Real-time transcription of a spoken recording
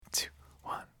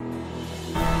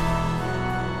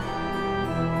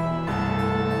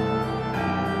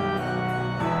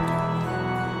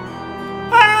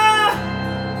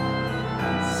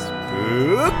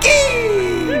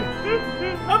Rocky!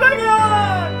 Oh my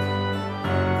god!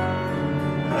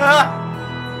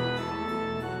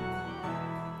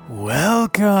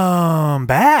 Welcome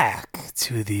back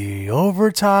to the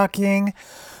Over Talking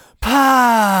Too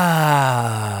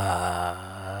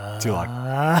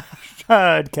long.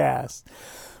 podcast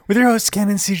with your host Ken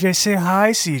and CJ. Say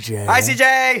hi, CJ. Hi,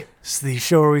 CJ! It's the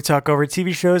show where we talk over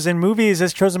TV shows and movies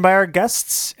as chosen by our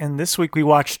guests. And this week we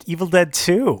watched Evil Dead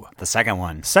 2. The second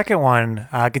one. Second one,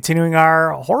 continuing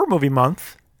our horror movie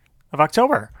month of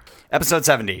October. Episode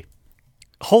 70.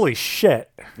 Holy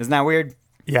shit. Isn't that weird?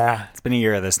 Yeah, It's been a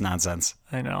year of this nonsense.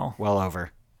 I know. Well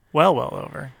over. Well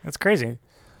over. That's crazy.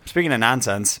 Speaking of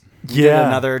nonsense, you Yeah. did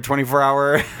another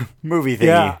 24-hour movie thingy.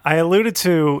 Yeah, I alluded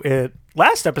to it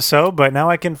last episode, but now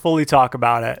I can fully talk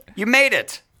about it. You made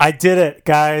it! I did it,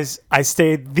 guys. I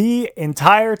stayed the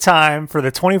entire time for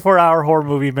the 24-hour horror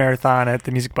movie marathon at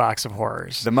the Music Box of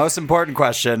Horrors. The most important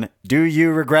question, do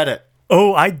you regret it?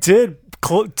 Oh, I did.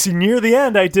 Near the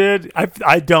end, I did.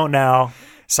 I don't now.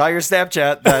 Saw your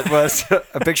Snapchat that was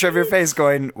a picture of your face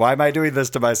going, why am I doing this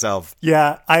to myself?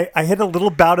 Yeah, I hit a little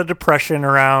bout of depression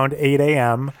around 8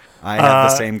 a.m. I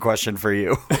have the same question for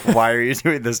you. Why are you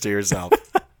doing this to yourself?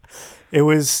 It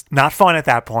was not fun at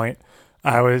that point.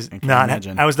 I was not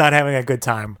having a good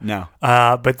time. No.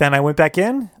 But then I went back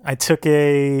in. I took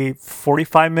a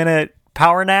 45-minute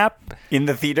power nap In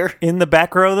the theater? in the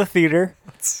back row of the theater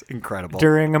It's incredible.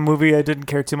 during a movie I didn't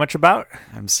care too much about.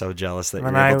 I'm so jealous that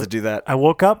And you're able to do that. I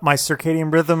woke up, my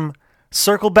circadian rhythm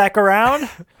circled back around.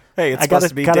 Hey, it's I supposed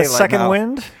to be got a daylight second now.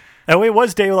 wind. Oh, it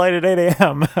was daylight at 8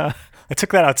 a.m. I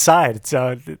took that outside,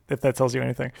 so if that tells you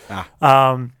anything.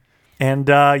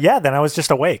 Then I was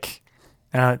just awake.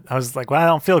 I was like, well, I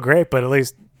don't feel great, but at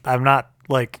least I'm not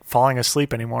like falling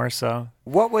asleep anymore. So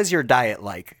What was your diet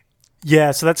like?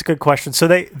 yeah, so that's a good question. So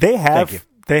they Thank you.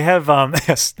 have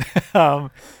yes,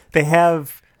 they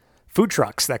have food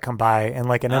trucks that come by and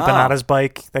like an empanadas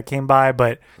bike that came by.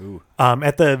 But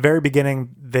at the very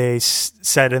beginning, they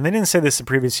said, and they didn't say this in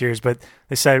previous years, but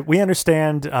they said, we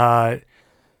understand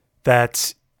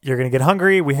that you're going to get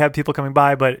hungry. We have people coming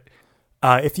by, but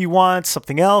if you want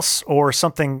something else or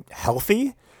something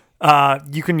healthy,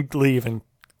 you can leave and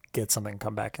get something,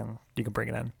 come back, and you can bring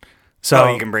it in.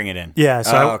 So you can bring it in. yeah,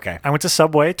 so okay. I went to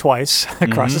Subway twice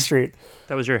across the street.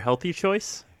 That was your healthy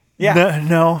choice? Yeah.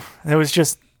 No, it was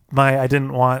just I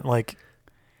didn't want like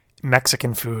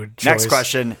Mexican food choice. Next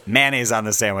question, mayonnaise on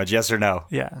the sandwich, yes or no?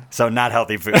 Yeah. So not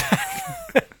healthy food.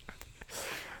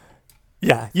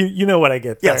 Yeah, you know what I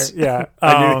get there. Yes. Yeah.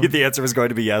 I knew the answer was going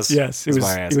to be yes. Yes, it That's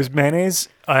why I asked. was mayonnaise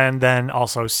and then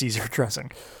also Caesar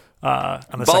dressing. On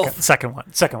the Both? second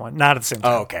one, not at the same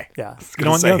time. Oh, okay. Yeah, you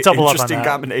gonna don't say, double up on interesting that.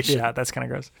 combination. Yeah, that's kind of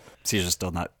gross. Caesar's still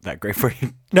not that great for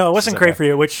you. No, it wasn't So great bad. for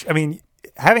you. Which I mean,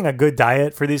 having a good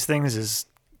diet for these things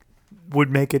would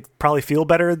make it probably feel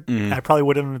better. I probably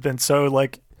wouldn't have been so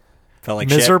like Felt like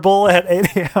miserable at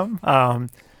 8 a.m.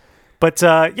 But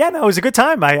it was a good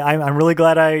time. I'm really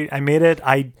glad I made it.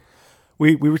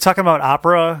 We were talking about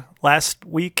opera last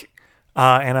week,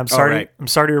 and I'm sorry. right. I'm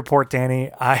sorry to report, Danny,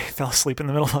 I fell asleep in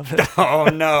the middle of it. shit. Oh,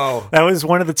 no. That was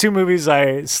one of the two movies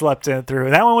I slept in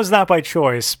through. That one was not by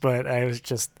choice, but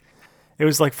it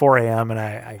was like 4 a.m. and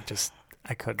I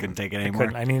Couldn't take it I anymore.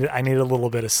 couldn't. I needed a little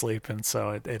bit of sleep, and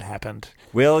so it happened.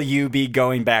 Will you be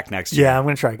going back next year? Yeah, I'm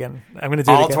gonna try again. I'm gonna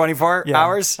do it All again. 24 Yeah.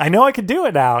 hours? I know I can do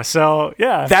it now, so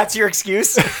yeah. That's your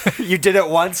excuse? You did it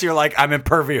once, you're like, I'm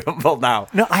impermeable now.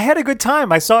 No, I had a good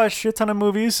time. I saw a shit ton of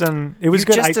movies, and it was You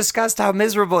good. just discussed how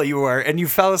miserable you were, and you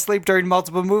fell asleep during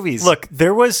multiple movies. Look,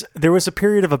 there was a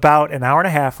period of about an hour and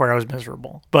a half where I was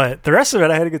miserable, but the rest of it,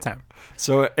 I had a good time.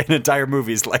 So an entire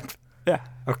movie's length. Yeah,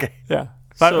 Okay. yeah.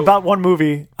 So- About one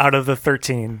movie out of the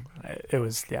 13, it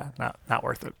was not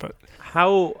worth it. But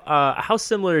How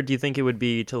similar do you think it would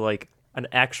be to like an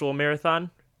actual marathon,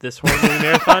 this horror movie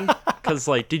marathon? Because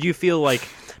like, did you feel like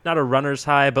not a runner's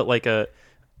high, but like a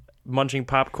munching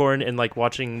popcorn and like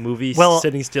watching movies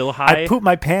sitting still high? I pooped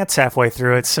my pants halfway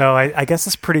through it, so I guess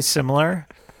it's pretty similar.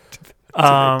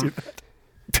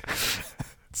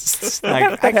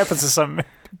 That happens to some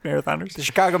marathoners. The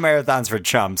Chicago Marathon's for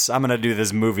chumps. I'm going to do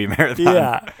this movie marathon.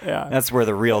 Yeah. That's where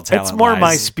the real talent It's more lies.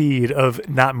 my speed of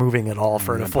not moving at all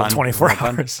for the full pun. 24 No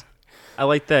pun. hours. I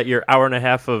like that your hour and a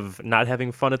half of not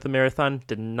having fun at the marathon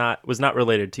was not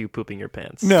related to you pooping your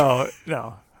pants. No.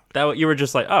 That you were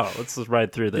just like, oh, let's just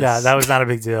ride through this. Yeah, that was not a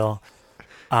big deal.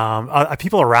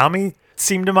 People around me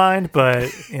seem to mind,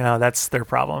 but that's their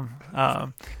problem.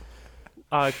 What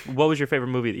was your favorite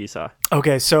movie that you saw?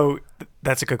 Okay, so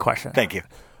that's a good question. Thank you.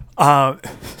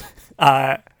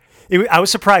 I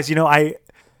was surprised.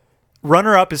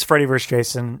 Runner up is Freddy vs.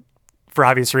 Jason. for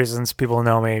obvious reasons, people who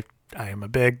know me, I am a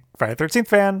big Friday the 13th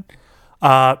fan.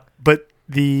 But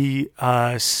the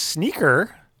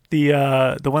sneaker,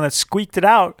 the one that squeaked it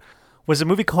out, was a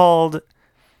movie called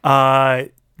The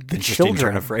Interesting Children.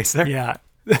 turn of phrase there. Yeah.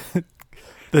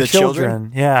 The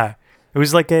Children? Yeah. It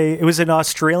was an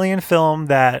Australian film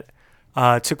that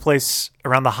took place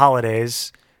around the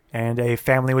holidays, and a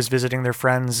family was visiting their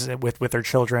friends with their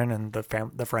children, and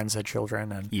the friends had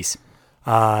children, and Yes.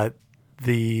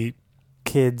 the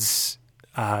kids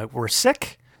were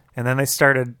sick, and then they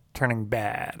started turning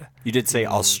bad. You did say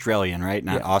Australian, right?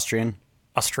 Not Austrian?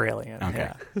 Australian.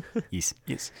 Okay. Yeah. Yes.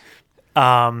 Yes.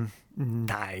 No.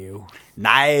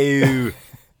 No.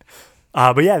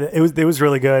 But yeah, it was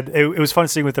really good. It was fun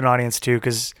seeing with an audience too,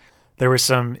 because there were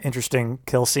some interesting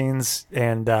kill scenes,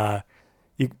 and the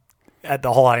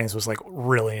whole audience was like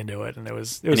really into it, and it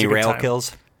was Any a good rail time.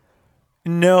 kills?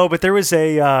 No, but there was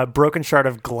a broken shard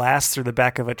of glass through the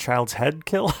back of a child's head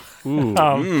kill. Ooh.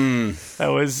 That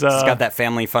was It's got that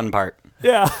family fun part.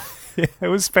 yeah, it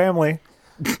was family.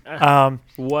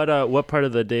 What part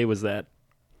of the day was that?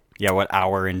 Yeah, what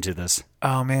hour into this?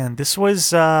 Oh man, this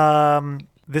was around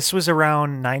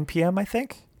 9 p.m. I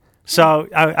think. So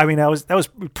I mean that was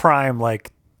prime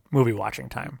like movie watching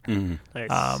time.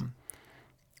 Nice.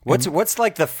 What's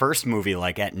like the first movie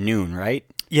like at noon, right?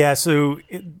 Yeah, so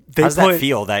How's that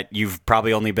feel that you've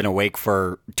probably only been awake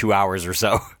for 2 hours or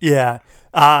so? Yeah,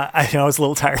 I know I was a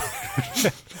little tired.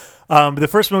 The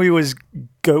first movie was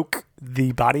Gok,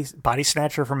 the body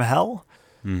snatcher from hell.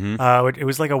 Mm-hmm. It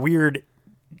was like a weird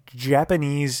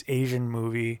Japanese Asian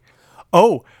movie.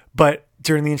 Oh, but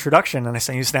during the introduction, and I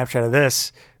sent you a Snapchat of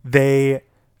this, they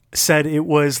said it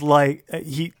was like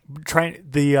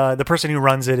the person who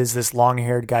runs it is this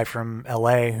long-haired guy from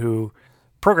LA who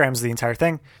programs the entire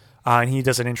thing, and he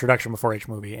does an introduction before each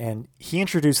movie, and he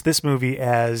introduced this movie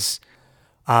as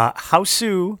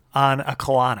Hausu on a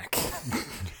colonic.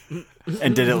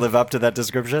 And did it live up to that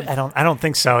description? I don't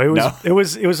think so. It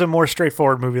was a more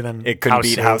straightforward movie than It couldn't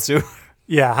beat Hausu.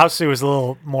 Yeah, Hausu was a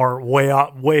little more way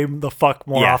the fuck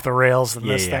more Yeah. off the rails than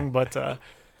this Yeah. thing, but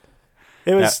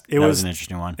it was That was an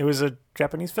interesting one. It was a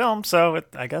Japanese film, so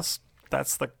I guess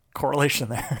that's the correlation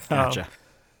there. Gotcha.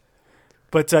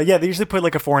 But yeah, they usually put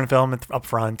like a foreign film up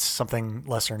front, something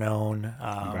lesser known.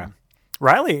 Okay.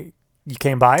 Riley, you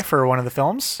came by for one of the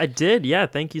films. I did, yeah.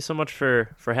 Thank you so much for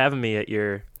having me at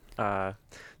your.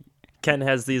 Ken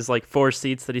has these like 4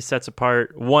 seats that he sets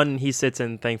apart. One he sits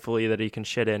in, thankfully, that he can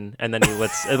shit in, and then he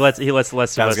lets the rest That of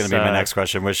was us. going to be my next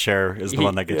question. Which chair is the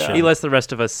one that gets shit? He lets the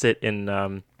rest of us sit in.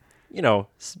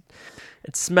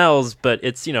 It smells, but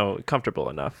it's comfortable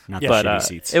enough. Not the but shitty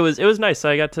seats. it was nice.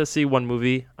 I got to see one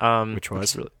movie. Which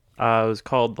was? It was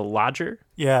called The Lodger.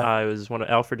 Yeah. It was one of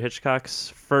Alfred Hitchcock's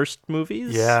first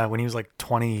movies. Yeah, when he was like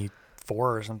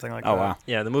 24 or something like that. Oh, wow.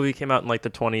 Yeah, the movie came out in like the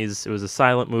 20s. It was a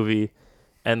silent movie.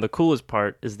 And the coolest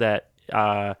part is that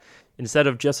instead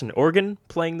of just an organ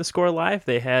playing the score live,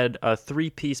 they had a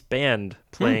 3-piece band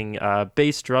playing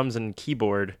bass, drums, and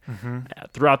keyboard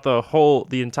throughout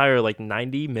the entire like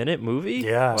 90-minute movie.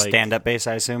 Yeah. Like, Stand-up bass,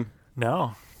 I assume?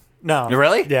 No.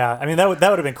 Really? Yeah, I mean that would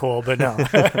have been cool, but no.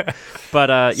 But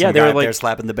yeah, Some they guy were up like there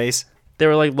slapping the bass? they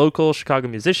were like local Chicago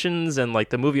musicians, and like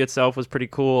the movie itself was pretty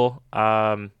cool.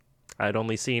 I'd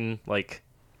only seen like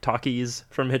talkies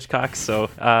from Hitchcock, so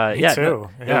yeah, too.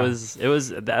 Yeah. it was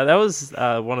that was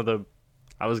one of the.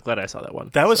 I was glad I saw that one.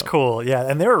 That was So. cool, yeah,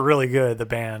 and they were really good. The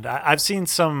band. I've seen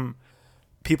some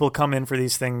people come in for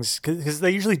these things because they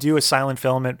usually do a silent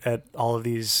film at all of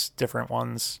these different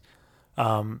ones.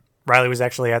 Riley was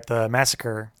actually at the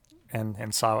Massacre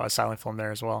and saw a silent film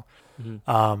there as well.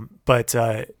 But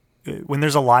when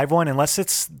there's a live one, unless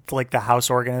it's like the house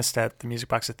organist at the Music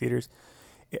Box of Theaters,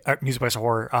 Music Box of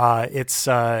Horror, it's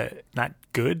not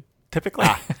good typically.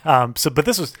 But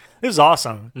this was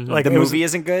awesome. Like The it was- movie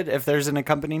isn't good if there's an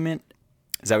accompaniment?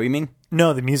 Is that what you mean?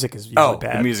 No, the music is usually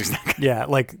bad. The music's not good. Yeah,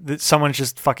 like someone's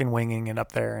just fucking winging it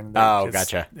up there, and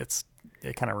Gotcha.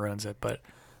 It kind of ruins it. But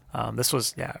this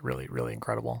was really really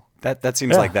incredible. That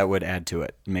seems like that would add to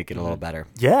it, make it a little better.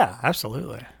 Yeah,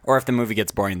 absolutely. Or if the movie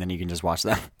gets boring, then you can just watch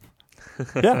them.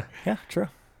 Yeah, true.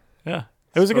 Yeah,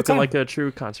 it was a good Spoken time. like a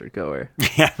true concert goer.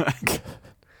 Yeah.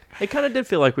 It kind of did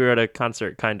feel like we were at a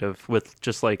concert, kind of, with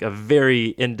just like a very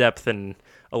in-depth and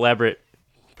elaborate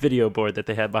video board that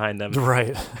they had behind them.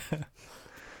 Right.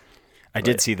 I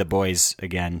did see the boys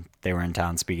again. They were in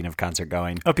town, speaking of concert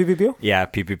going. Oh, pew pew pew. Yeah,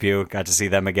 Pew Pew Pew. Got to see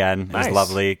them again. It was Nice.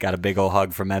 lovely. Got a big old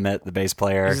hug from Emmett, the bass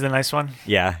player. This is the nice one.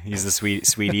 Yeah, he's the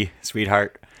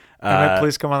sweetheart. Emmett,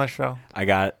 please come on the show. I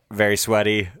got very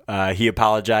sweaty. He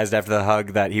apologized after the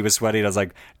hug that he was sweaty. And I was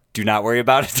like, do not worry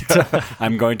about it.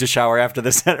 I'm going to shower after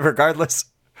this regardless.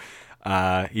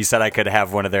 He said I could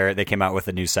have one of they came out with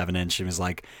a new 7-inch and was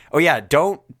like, oh yeah,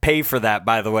 don't pay for that,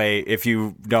 by the way. If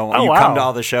you don't, come to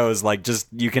all the shows, like just,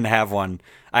 you can have one.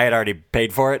 I had already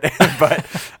paid for it, but,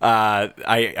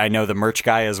 I know the merch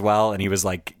guy as well. And he was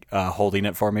like, holding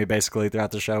it for me basically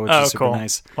throughout the show, which is super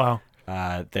nice. Wow.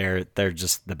 They're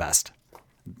just the best,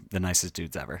 the nicest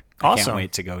dudes ever. Awesome. I can't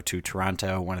wait to go to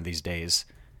Toronto one of these days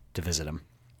to visit them.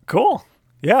 Cool.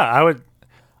 Yeah,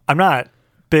 I'm not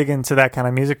big into that kind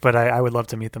of music, but I would love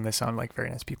to meet them. They sound like very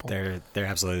nice people. They're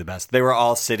absolutely the best. They were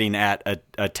all sitting at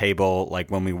a table, like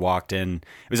when we walked in.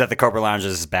 It was at the Cobra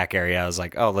Lounge's back area. I was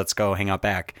like, oh, let's go hang out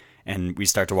back. And we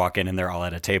start to walk in, and they're all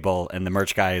at a table, and the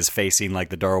merch guy is facing like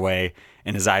the doorway,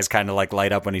 and his eyes kind of like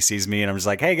light up when he sees me, and I'm just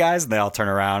like, hey guys, and they all turn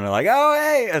around and are like, oh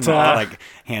hey, and I'll like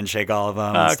handshake all of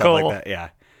them and stuff cool. like that. Yeah.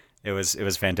 It was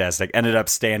fantastic. Ended up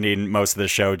standing most of the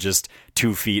show just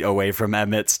 2 feet away from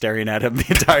Emmett, staring at him the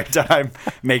entire time,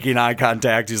 making eye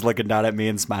contact. He's looking down at me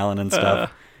and smiling and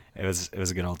stuff. It was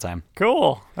a good old time.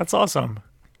 Cool. That's awesome.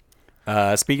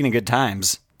 Speaking of good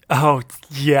times, Oh,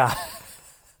 yeah.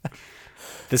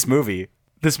 this movie,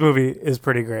 This movie is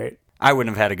pretty great. I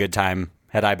wouldn't have had a good time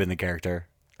had I been the character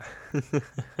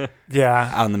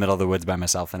Yeah. out in the middle of the woods by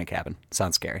myself in a cabin.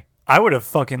 Sounds scary. I would have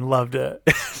fucking loved it.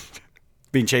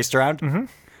 Being chased around? Mm-hmm.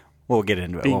 We'll get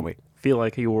into it, won't we? Feel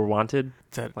like you were wanted,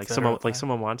 That- like that someone, are- like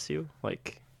someone wants you,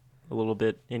 like a little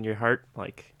bit in your heart.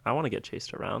 Like I want to get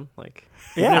chased around, like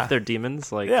even Yeah. if they're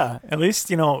demons, like Yeah. At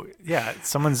least,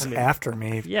 someone's after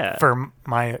me yeah. for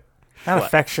my, not What?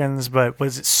 affections, but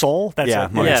was it soul? That's Yeah,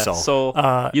 it. more yeah. soul.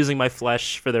 So using my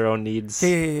flesh for their own needs.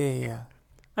 Yeah.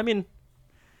 I mean,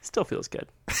 still feels good.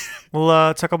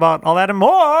 We'll talk about all that and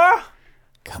more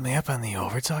coming up on the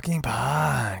Over Talking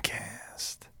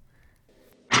Podcast.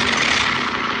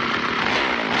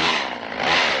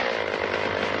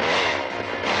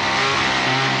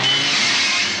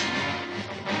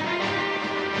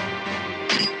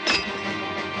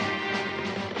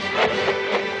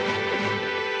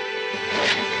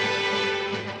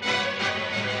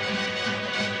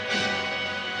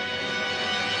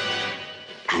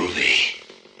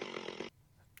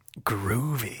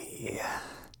 Groovy.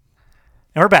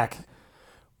 And we're back.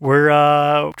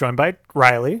 We're joined by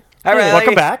Riley. Hi, Riley.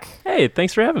 Welcome back. Hey,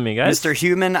 thanks for having me, guys. Mr.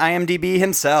 Human IMDb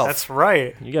himself. That's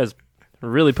right. You guys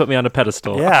really put me on a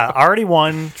pedestal. Yeah, already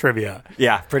won trivia.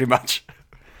 Yeah, pretty much.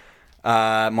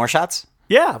 More shots?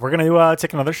 Yeah, we're going to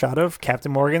take another shot of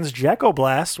Captain Morgan's Jacko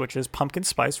Blast, which is pumpkin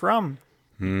spice rum.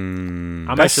 I'm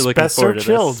actually looking best forward served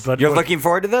to chilled, this. but You're looking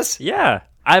forward to this? Yeah,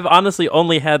 I've honestly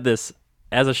only had this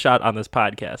as a shot on this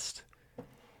podcast,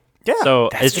 yeah. so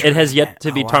That's it has yet to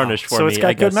true. be Oh, wow. tarnished for So me. it's got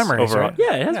I good guess, memories, overall. right?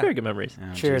 Yeah, it has Yeah. very good memories.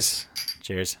 Oh, Cheers.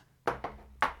 Cheers.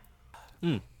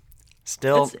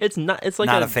 Still It's not. It's like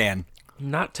not a fan.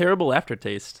 not terrible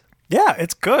aftertaste. Yeah,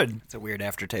 it's good. It's a weird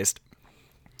aftertaste.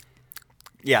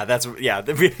 Yeah,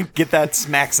 get that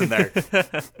smacks in there.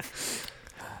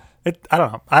 I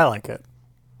don't know. I like it.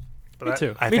 But Me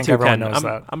too. I Me think too, everyone Ken. knows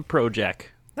that. I'm pro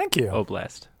Jack Thank you.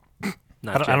 Oblast.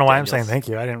 I don't know why I'm saying thank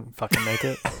you. I didn't fucking make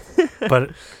it.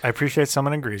 But I appreciate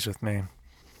someone agrees with me.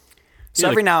 So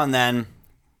every now and then,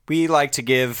 we like to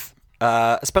give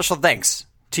a special thanks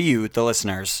to you, the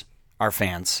listeners, our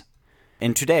fans.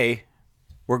 And today,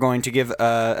 we're going to give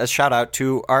a shout out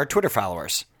to our Twitter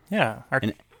followers. Yeah. Our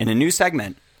In a new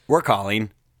segment we're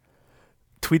calling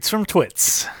tweets from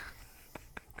Twits.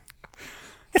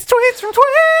 It's tweets from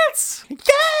Twits!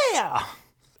 Yeah!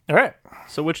 All right.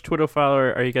 So, which Twitter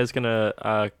follower are you guys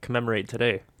gonna commemorate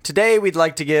today? Today, we'd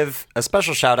like to give a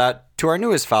special shout out to our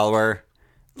newest follower,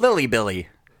 Lily Billy,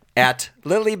 at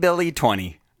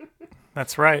LilyBilly20.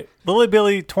 That's right. Lily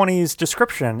Billy 20's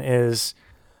description is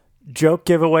joke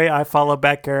giveaway, I follow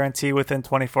back guarantee within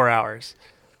 24 hours.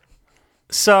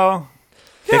 So,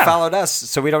 They yeah. followed us,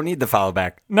 so we don't need the follow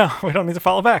back. No, we don't need to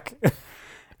follow back.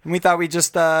 And we thought we'd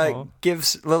just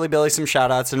give Lily Billy some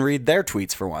shout outs and read their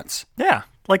tweets for once. Yeah,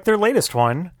 like their latest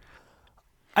one.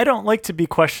 I don't like to be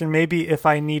questioned maybe if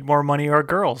I need more money or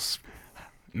girls.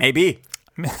 Maybe.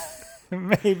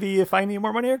 Maybe if I need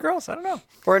more money or girls. I don't know.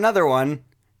 Or another one,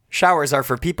 showers are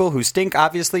for people who stink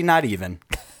obviously not even.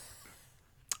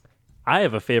 I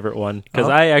have a favorite one because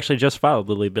I actually just followed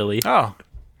Lily Billy. Oh,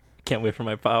 Can't wait for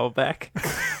my follow back.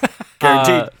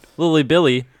 Guaranteed. Lily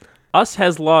Billy, us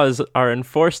has laws are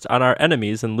enforced on our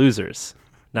enemies and losers.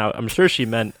 Now, I'm sure she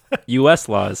meant U.S.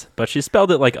 laws, but she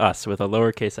spelled it like us with a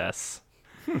lowercase s.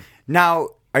 Now,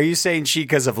 are you saying she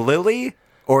because of Lily,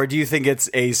 or do you think it's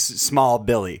a small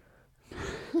Billy?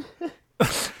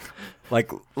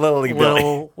 Like Lily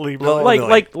Billy.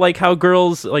 Like how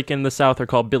girls like in the South are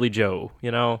called Billy Joe.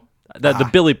 You know, the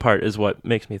Billy part is what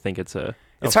makes me think it's a.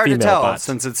 It's hard to tell bot.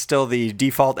 since it's still the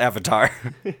default avatar.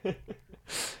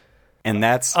 And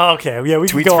that's okay. Yeah, we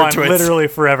can tweets go for on twits. literally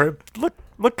forever.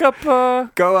 Look up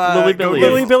Lily Billy.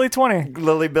 Lily Billy 20.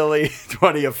 Lily Billy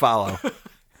 20 a follow.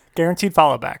 Guaranteed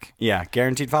follow back. Yeah,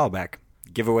 guaranteed follow back.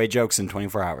 Give away jokes in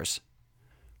 24 hours.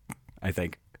 I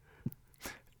think.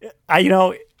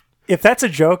 If that's a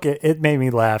joke, it made me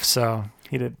laugh. So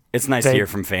he did. It's nice to hear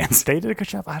from fans. They did a good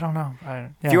job. I don't know.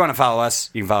 If you want to follow us,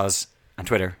 you can follow us on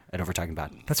Twitter at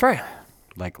OverTalkingPod. That's right.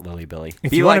 Like Lily Billy.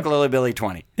 If Be you like wanna- Lily Billy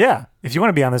 20. Yeah. If you want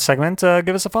to be on this segment, give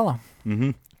us a follow.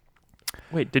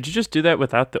 Wait, did you just do that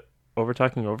without the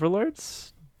Overtalking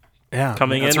Overlords Yeah.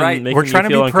 coming That's in right. and making We're trying to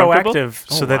you be feel uncomfortable? proactive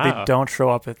so Oh, that they wow. don't show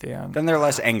up at the end. Then they're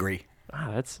less angry.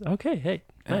 Wow, that's okay. Hey,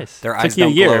 nice. Their Took eyes you a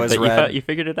don't year, glow as but red. you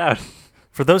figured it out.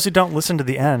 For those who don't listen to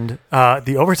the end,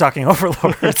 the Overtalking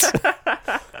Overlords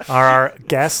are our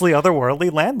ghastly,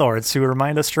 otherworldly landlords who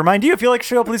remind us to remind you, if you like the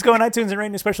show, please go on iTunes and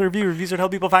rate a special review. Reviews would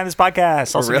help people find this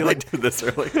podcast. Also, really if do this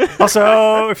early.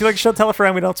 if you like the show, tell a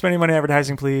friend. We don't spend any money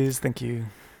advertising, please. Thank you.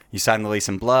 You signed the lease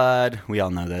in blood. We all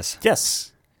know this.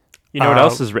 Yes, You know what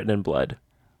else is written in blood?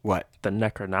 What? The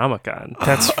Necronomicon.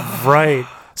 that's right.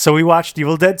 So we watched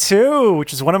Evil Dead 2,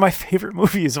 which is one of my favorite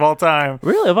movies of all time.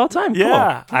 Really, of all time?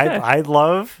 Yeah, Cool. Okay. I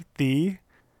love the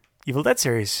Evil Dead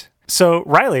series. So,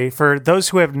 Riley, for those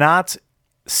who have not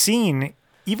seen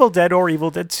Evil Dead or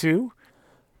Evil Dead 2,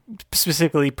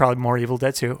 specifically probably more Evil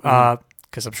Dead 2,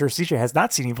 because I'm sure CJ has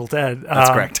not seen Evil Dead. That's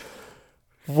correct.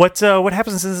 What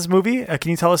happens in this movie?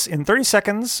 Can you tell us in 30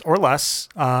 seconds or less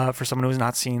for someone who has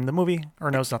not seen the movie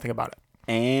or knows nothing about it?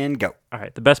 And go. All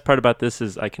right. The best part about this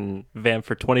is I can vamp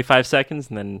for 25 seconds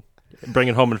and then bring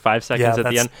it home in 5 seconds Yeah, at that's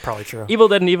the end. probably true. Evil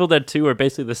Dead and Evil Dead 2 are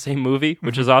basically the same movie,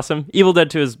 which is awesome. Evil Dead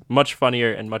 2 is much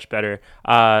funnier and much better.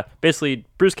 Basically,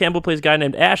 Bruce Campbell plays a guy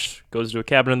named Ash, goes to a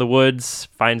cabin in the woods,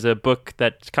 finds a book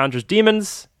that conjures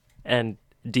demons, and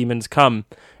demons come.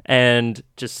 And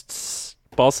just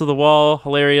balls to the wall,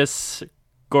 hilarious,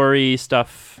 gory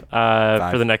stuff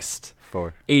for the next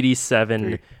 4, 87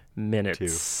 3,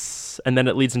 minutes. And then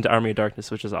it leads into Army of Darkness,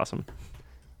 which is awesome.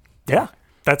 Yeah,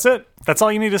 that's it. That's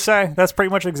all you need to say. That's pretty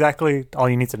much exactly all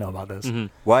you need to know about this.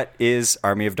 What is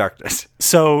Army of Darkness?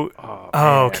 So,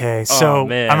 okay. So,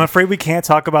 man. I'm afraid we can't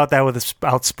talk about that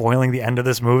without spoiling the end of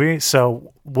this movie.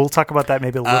 So, we'll talk about that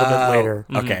maybe a little bit later.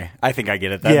 Okay, I think I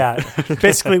get it then. Yeah.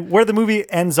 Basically, where the movie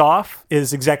ends off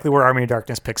is exactly where Army of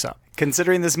Darkness picks up.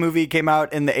 Considering this movie came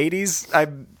out in the 80s, I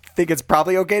think it's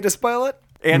probably okay to spoil it.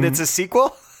 And it's a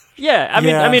sequel. Yeah,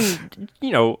 Yeah. I mean,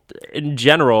 you know, in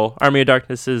general, Army of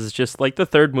Darkness is just like the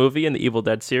third movie in the Evil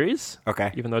Dead series. Okay.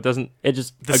 Even though it doesn't, it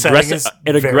just The setting is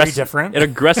very different. It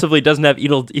aggressively doesn't have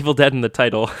Evil Dead in the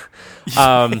title.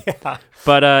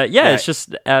 But it's just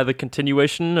the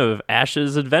continuation of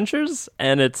Ash's adventures,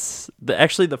 and it's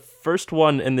actually the first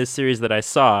one in this series that I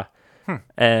saw.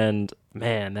 And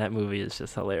man, that movie is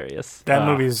just hilarious. That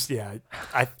movie is,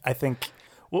 I think,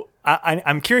 well,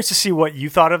 I'm curious to see what you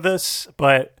thought of this,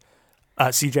 but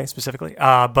CJ specifically.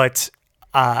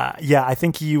 I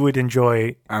think you would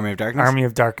enjoy Army of Darkness? Army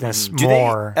of Darkness Do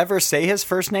more. they ever say his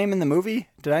first name in the movie?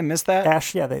 Did I miss that?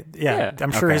 Ash, Yeah.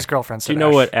 I'm sure Okay. his girlfriend said Do you know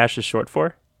Ash. what Ash is short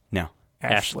for? No.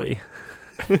 Ashley.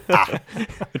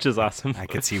 Which is awesome. I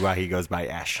could see why he goes by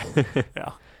Ash.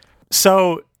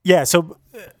 So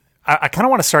I kind of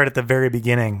want to start at the very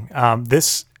beginning.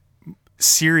 This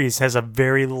series has a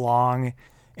very long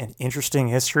and interesting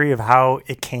history of how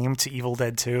it came to Evil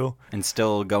Dead 2. And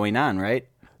still going on, right?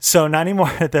 So not anymore.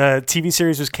 The TV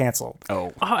series was canceled.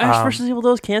 Oh. Oh, Ash versus Evil Dead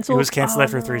was canceled? It was canceled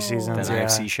after 3 That seasons.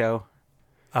 IFC show?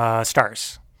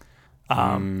 Stars.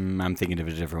 I'm thinking of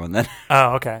a different one then.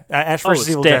 Oh, okay. Ash Oh, versus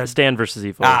Evil Dead. Stan versus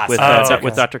Evil Ah, with, okay.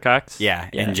 with Dr. Cox? Yeah,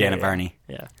 and Janet Varney.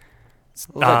 Yeah.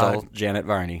 Little Janet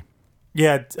Varney.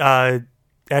 Yeah,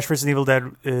 Ash vs. Evil Dead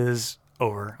is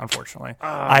over, unfortunately.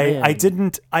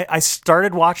 man. I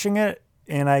started watching it,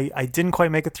 and I didn't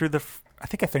quite make it through I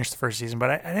think I finished the first season,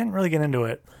 but I didn't really get into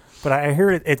it. But I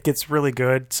hear it gets really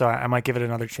good, so I might give it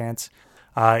another chance.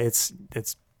 It's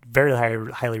very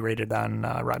highly rated on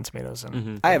Rotten Tomatoes,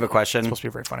 and I have a question. it's supposed to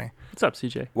be very funny. What's up,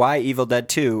 CJ? Why Evil Dead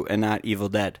 2 and not Evil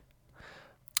Dead?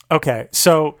 Okay,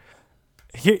 so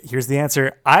here's the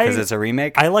answer. Because it's a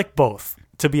remake? I like both,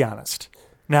 to be honest.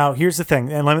 Now, here's the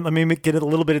thing, and let me get it a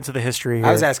little bit into the history here.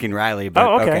 I was asking Riley, but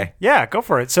Oh, okay. okay. Yeah, go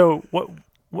for it. So, what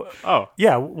Oh.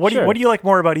 yeah, what Sure. do you like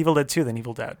more about Evil Dead 2 than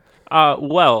Evil Dead?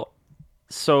 Well,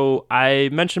 so I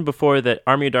mentioned before that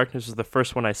Army of Darkness was the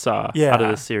first one I saw Yeah. out of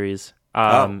this series.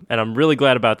 And I'm really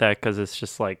glad about that because it's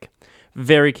just like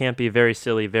very campy, very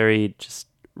silly, very just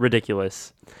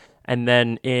ridiculous. And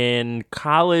then in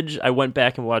college, I went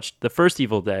back and watched the first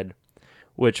Evil Dead,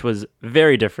 which was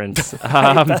very different.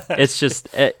 It's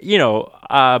just, before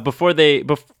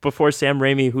Sam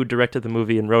Raimi, who directed the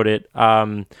movie and wrote it,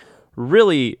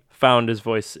 really found his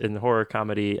voice in horror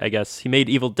comedy, I guess. He made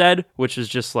Evil Dead, which is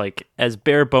just like as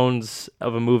bare bones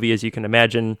of a movie as you can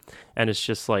imagine. And it's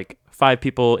just like 5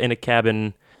 people in a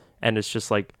cabin, and it's just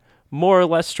like more or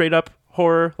less straight up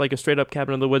horror, like a straight up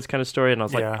Cabin in the Woods kind of story. And I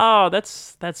was like, oh,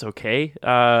 that's okay.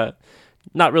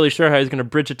 Not really sure how I was going to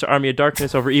bridge it to Army of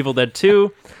Darkness over Evil Dead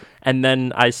 2. And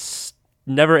then I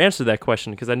never answered that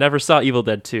question because I never saw Evil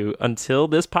Dead 2 until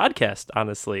this podcast,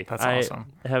 honestly. That's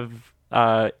awesome. I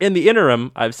have, in the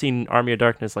interim, I've seen Army of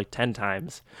Darkness like 10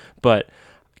 times. But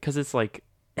because it's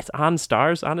on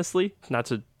Stars, honestly, not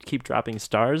to keep dropping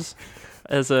Stars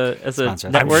as a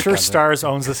network. I'm sure Stars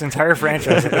owns this entire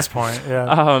franchise at this point.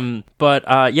 Yeah.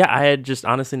 I had just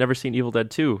honestly never seen Evil Dead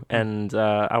 2, and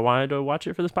I wanted to watch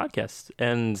it for this podcast.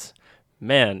 And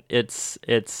man, it's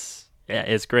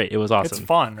great. It was awesome. It's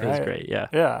fun, right? It was great. Yeah.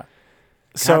 Yeah.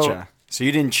 Gotcha. So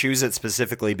you didn't choose it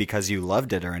specifically because you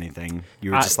loved it or anything.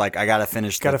 You were just like, I gotta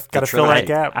finish. Gotta fill that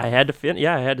gap. I had to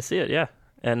I had to see it. Yeah.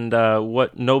 And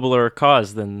what nobler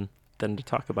cause than to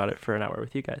talk about it for an hour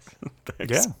with you guys?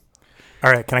 Yeah.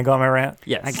 All right, can I go on my rant?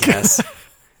 Yes. I guess.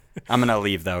 I'm going to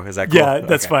leave, though. Is that cool? Yeah,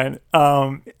 that's fine.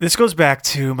 This goes back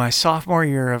to my sophomore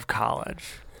year of college.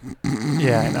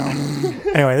 Yeah, I know.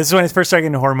 Anyway, this is when I first started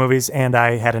getting into horror movies, and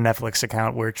I had a Netflix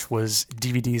account, which was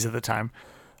DVDs at the time.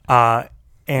 And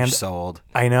You're so old.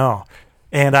 I know.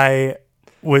 And I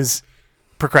was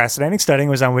procrastinating studying,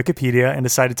 was on Wikipedia, and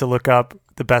decided to look up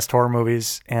the best horror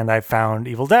movies, and I found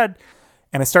Evil Dead,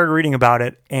 and I started reading about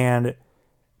it, and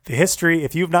the history,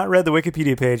 if you've not read the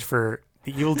Wikipedia page for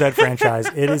the Evil Dead franchise,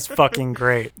 it is fucking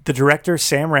great. The director,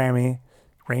 Sam Raimi?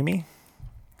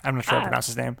 I'm not sure how to pronounce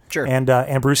his name. Sure.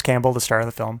 And Bruce Campbell, the star of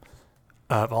the film,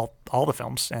 of all the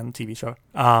films and TV show.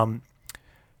 And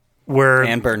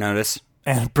Burn Notice.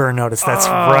 And Burn Notice, that's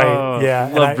right.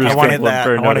 Yeah. Love Bruce Campbell.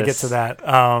 I want to get to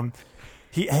that.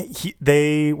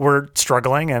 They were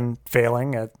struggling and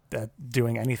failing at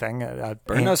doing anything.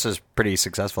 Burn Notice is pretty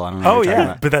successful. I don't know. Oh,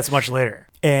 yeah, but that's much later.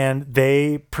 And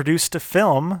they produced a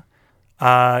film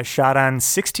shot on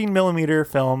 16 millimeter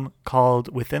film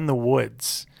called Within the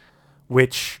Woods,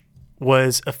 which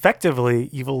was effectively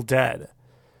Evil Dead.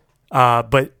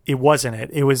 But it wasn't it.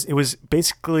 It was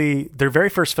basically their very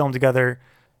first film together,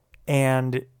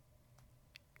 and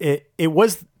it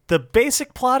was the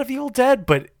basic plot of Evil Dead,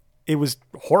 but it was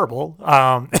horrible.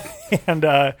 But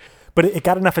it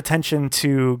got enough attention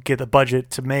to get the budget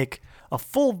to make a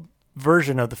full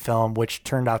version of the film, which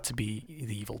turned out to be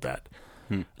The Evil Dead.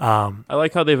 I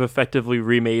like how they've effectively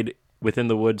remade Within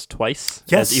the Woods twice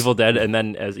as Evil Dead and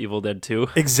then as Evil Dead 2.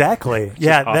 Exactly.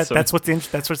 Yeah, awesome. that's what's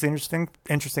the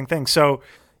interesting thing. So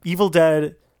Evil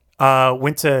Dead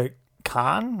went to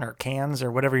Cannes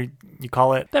or whatever you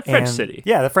call it. That French city.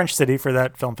 Yeah, the French city for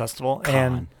that film festival.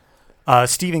 And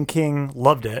Stephen King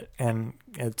loved it, and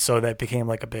so that became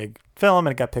like a big film,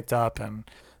 and it got picked up, and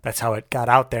that's how it got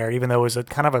out there, even though it was a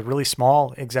kind of a really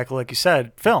small, exactly like you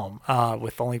said, film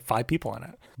with only 5 people in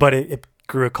it. But it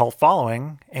grew a cult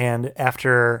following, and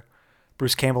after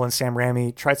Bruce Campbell and Sam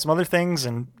Raimi tried some other things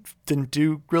and didn't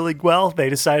do really well, they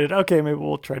decided, okay, maybe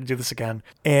we'll try to do this again.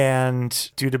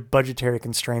 And due to budgetary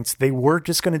constraints, they were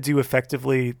just going to do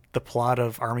effectively the plot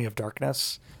of Army of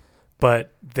Darkness,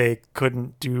 but they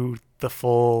couldn't do the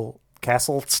full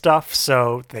castle stuff,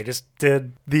 so they just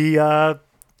did the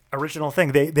original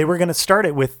thing. They were going to start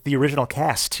it with the original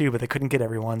cast too, but they couldn't get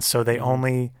everyone, so they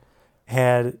only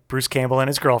had Bruce Campbell and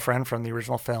his girlfriend from the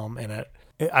original film in it.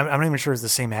 I'm not even sure it's the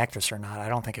same actress or not. I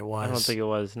don't think it was. I don't think it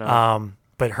was, no.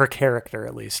 But her character,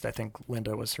 at least, I think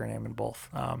Linda was her name in both.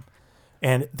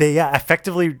 And they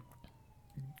effectively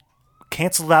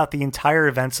canceled out the entire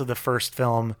events of the first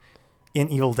film in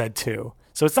Evil Dead 2.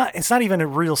 So it's not even a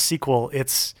real sequel.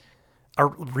 It's a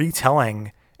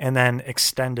retelling and then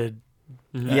extended.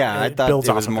 I thought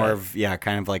it was more of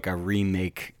kind of like a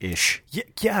remake-ish.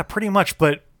 Yeah, pretty much,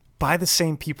 but by the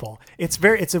same people. It's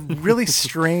a really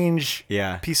strange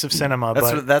piece of cinema.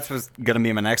 That's what's going to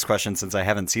be my next question, since I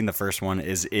haven't seen the first one,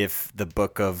 is if the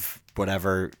book of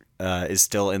whatever is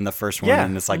still in the first one,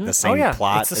 and it's like the same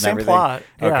plot. It's the and same everything. plot.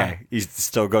 Yeah. Okay, he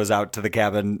still goes out to the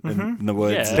cabin in the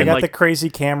woods. Yeah. They got like the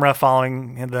crazy camera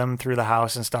following them through the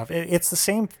house and stuff. It's the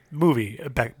same movie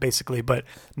basically, but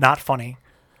not funny.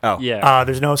 Oh yeah.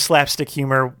 There's no slapstick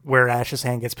humor where Ash's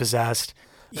hand gets possessed.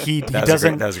 He that was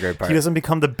a great part. He doesn't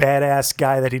become the badass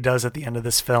guy that he does at the end of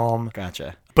this film.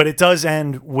 Gotcha. But it does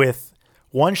end with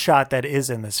one shot that is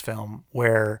in this film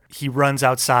where he runs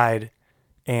outside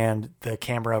and the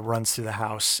camera runs through the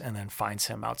house and then finds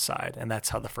him outside, and that's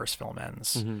how the first film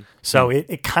ends. Mm-hmm. So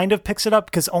it kind of picks it up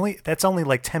because that's only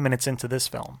like 10 minutes into this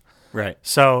film. Right.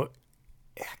 So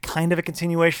kind of a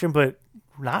continuation, but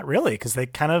not really, because they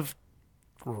kind of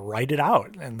write it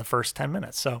out in the first 10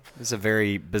 minutes. So It's a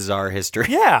very bizarre history.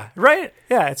 yeah, right.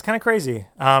 Yeah, it's kind of crazy.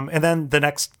 And then the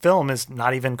next film is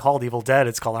not even called Evil Dead.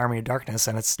 It's called Army of Darkness,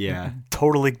 and it's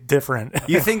totally different.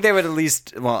 You think they would at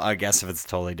least, well, I guess if it's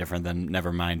totally different, then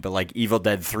never mind. But like Evil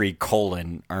Dead 3 :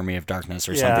 Army of Darkness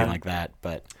or something like that.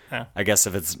 But I guess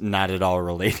if it's not at all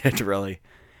related, really.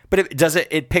 But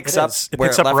it picks up. It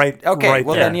picks up right. Okay, right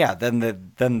well there. then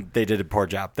they did a poor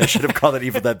job. They should have called it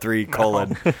Evil Dead 3 :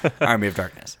 Army of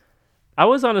Darkness. I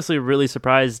was honestly really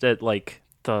surprised at like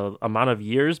the amount of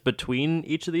years between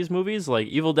each of these movies. Like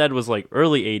Evil Dead was like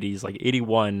early 80s, like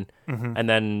 81, and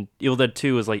then Evil Dead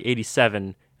 2 was like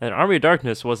 87, and Army of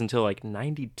Darkness was until like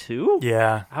 92.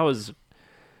 Yeah.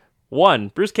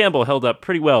 Bruce Campbell held up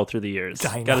pretty well through the years.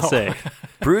 I Gotta know. say,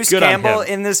 Bruce Good on Campbell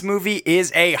him. in this movie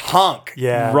is a hunk.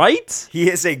 Yeah. right? He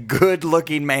is a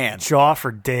good-looking man. Jaw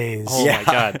for days. Oh Yeah. my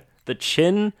god, the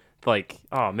chin. Like,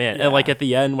 oh man. And like at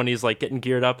the end when he's like getting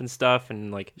geared up and stuff and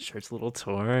like shirt's a little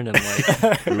torn and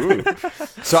like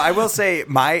So I will say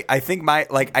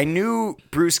I knew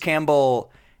Bruce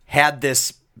Campbell had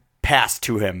this past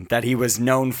to him, that he was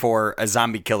known for a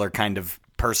zombie killer kind of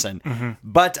person.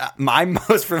 But I'm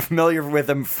most familiar with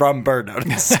him from Bird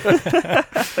Notice.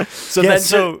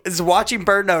 So is watching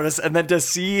Bird Notice and then to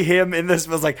see him in this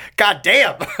was like, God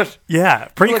damn. Yeah,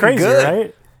 pretty Looking crazy, good.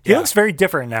 right? He Yeah. looks very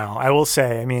different now, I will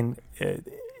say. I mean,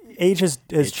 age has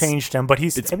changed him, but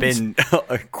It's been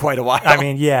quite a while. I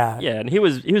mean, yeah. yeah, and he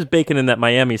was baking in that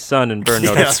Miami sun and Burn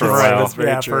Yeah, Notice for a right, while. that's very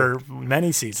yeah, true. for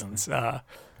many seasons.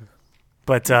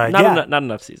 But Not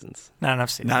enough seasons. not enough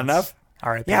seasons. Not enough?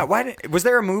 All right. Yeah, was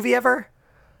there a movie ever?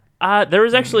 There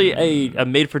was actually a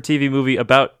made-for-TV movie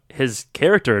about his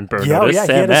character in Burn Yeah, Notice, yeah, he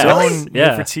Sam had his Max. own Yeah,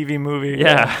 made-for-TV movie.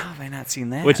 yeah, How have I not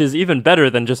seen that? which is even better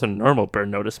than just a normal Burn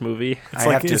Notice movie. It's I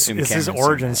like have to assume it's his Cameron's seen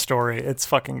origin that. story. It's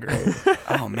fucking great.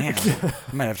 Oh man, I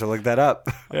might have to look that up.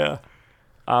 Yeah.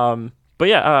 But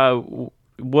yeah,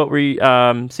 what were you,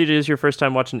 CJ? Is your first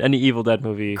time watching any Evil Dead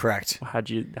movie? Correct. What'd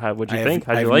you think? I How'd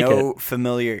have you like no it?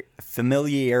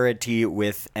 familiarity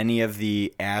with any of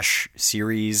the Ash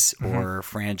series or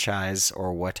franchise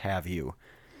or what have you.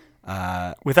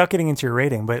 Without getting into your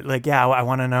rating, but like, yeah, I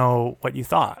want to know what you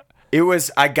thought.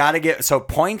 I gotta get, so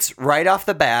points right off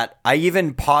the bat. I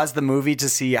even paused the movie to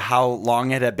see how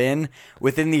long it had been.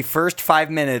 Within the first 5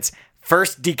 minutes,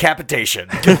 first decapitation.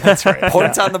 That's right.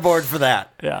 Points on the board for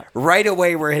that. Yeah. Right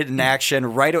away, we're hitting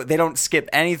action. They don't skip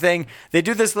anything. They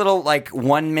do this little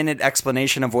 1 minute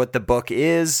explanation of what the book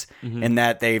is and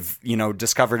that they've,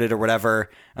 discovered it or whatever.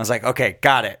 I was like, okay,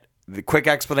 got it. The quick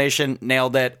explanation,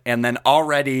 nailed it. And then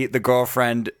already the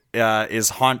girlfriend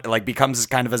becomes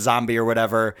kind of a zombie or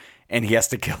whatever, and he has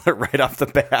to kill her right off the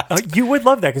bat. You would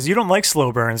love that because you don't like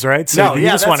slow burns, right? So you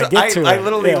just want to get to it. I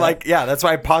literally Yeah. that's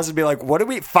why I paused and be like, what are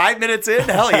we, 5 minutes in?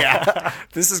 Hell yeah.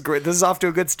 This is great. This is off to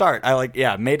a good start.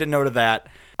 Made a note of that.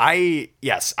 I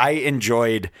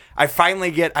enjoyed, I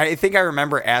think I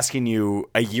remember asking you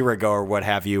a year ago or what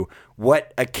have you,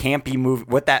 what a campy movie,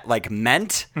 what that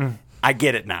meant. I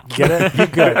get it now. Get it? You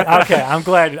good? Okay, I'm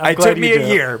glad. It took me a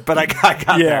year, but I got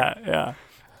there. Yeah.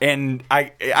 And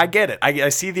I get it. I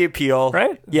see the appeal.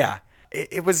 Right? Yeah.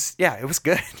 It was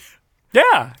good.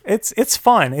 Yeah, it's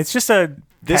fun. It's just a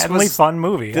patently fun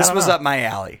movie. This I don't was know. up my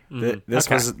alley. This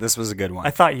was a good one. I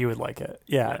thought you would like it.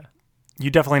 Yeah. You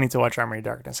definitely need to watch Army of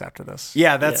Darkness after this.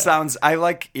 Yeah, that sounds. I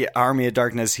like Army of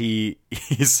Darkness.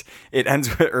 This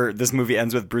movie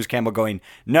ends with Bruce Campbell going,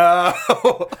 "No,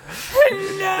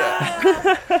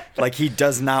 no," like he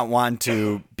does not want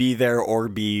to be there or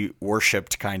be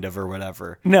worshipped, kind of, or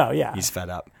whatever. No, yeah. He's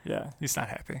fed up. Yeah, he's not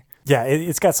happy. Yeah,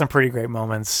 it's got some pretty great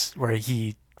moments where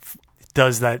he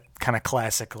does that kind of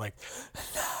classic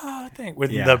no thing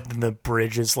with the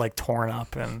bridge is torn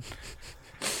up and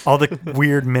all the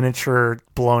weird miniature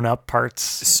blown up parts.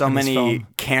 So many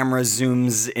camera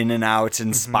zooms in and out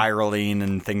and spiraling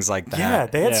and things like that. Yeah,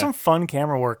 they had some fun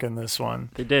camera work in this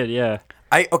one. They did, yeah.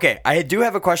 I do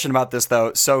have a question about this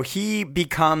though. So he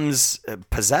becomes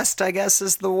possessed, I guess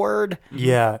is the word.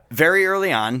 Yeah. Very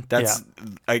early on. That's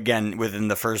again within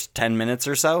the first 10 minutes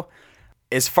or so.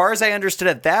 As far as I understood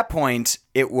at that point,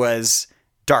 it was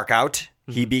dark out.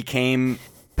 He became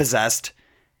possessed.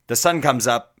 The sun comes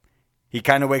up. He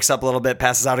kind of wakes up a little bit,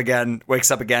 passes out again,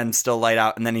 wakes up again, still light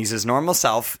out, and then he's his normal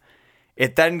self.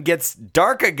 It then gets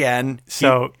dark again.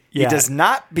 So he does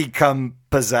not become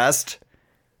possessed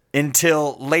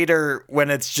until later when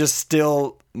it's just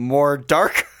still more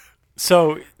dark.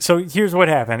 So here's what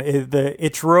happened.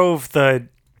 It drove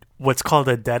what's called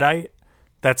a deadite.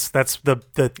 That's the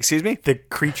Excuse me? the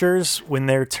creatures when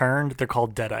they're turned, they're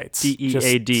called deadites.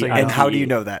 DEADITE. So And how do you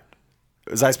know that?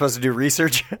 Was I supposed to do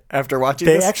research after watching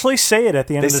They this? actually say it at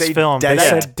the end of They this say film. They deadite?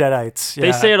 said deadites. Yeah.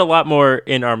 They say it a lot more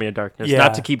in Army of Darkness. Yeah.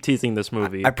 Not to keep teasing this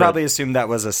movie. I probably assumed that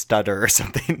was a stutter or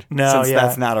something. No, since yeah.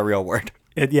 that's not a real word.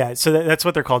 So that's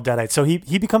what they're called, deadites. So he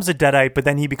becomes a deadite, but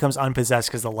then he becomes unpossessed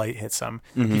because the light hits him.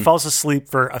 He falls asleep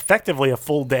for effectively a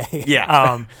full day.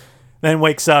 Yeah. Then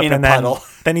wakes up In a and then, puddle.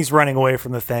 then he's running away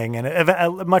from the thing.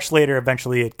 And much later,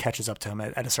 eventually, it catches up to him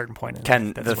at a certain point. And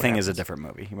Ken, that's the what thing is a happens. different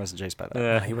movie. He wasn't chased by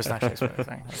that. He was not chased by the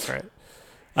thing. That's right.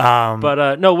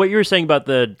 But no, what you were saying about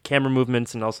the camera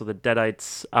movements and also the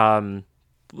deadites,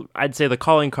 I'd say the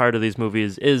calling card of these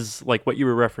movies is like what you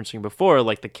were referencing before,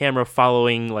 like the camera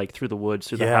following like through the woods,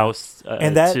 through the Yeah. house,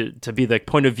 And that- to be the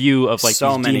point of view of like So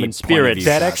these many demon point of spirits. view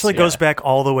That shots, actually yeah. goes back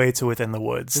all the way to Within the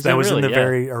Woods. Is That it was in really? the Yeah.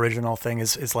 very original thing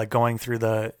is like going through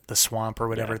the swamp or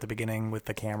whatever Yeah. at the beginning with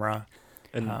the camera.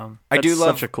 And I do that's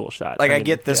love- such a cool shot. Like, I mean,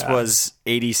 get this yeah. was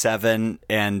 87,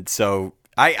 and so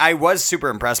I was super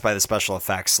impressed by the special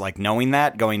effects, like, knowing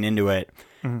that, going into it.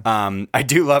 I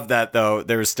do love that, though.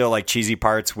 There was still, like, cheesy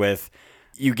parts with...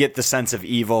 You get the sense of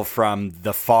evil from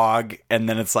the fog, and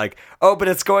then it's like, oh, but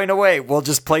it's going away. We'll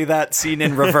just play that scene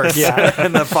in reverse. Yeah.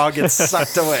 And the fog gets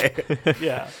sucked away.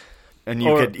 Yeah. And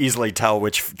you Or- could easily tell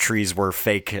which trees were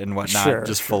fake and whatnot, Sure,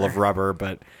 just full of rubber,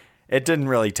 but it didn't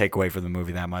really take away from the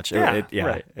movie that much. Yeah,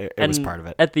 right. It was And part of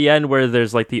it. At the end, where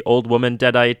there's like the old woman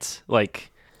deadite, like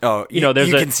Oh, you know, there's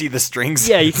you a- can see the strings.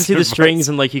 yeah, you can see the strings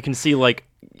and like you can see like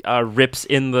rips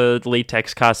in the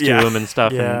latex costume Yeah. and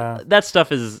stuff. Yeah. And that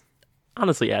stuff is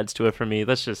honestly adds to it for me.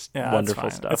 That's just Yeah, wonderful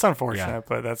that's fine. stuff. It's unfortunate, Yeah.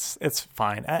 but it's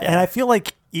fine. And I feel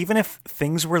like even if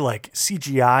things were like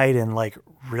CGI'd and like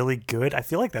really good, I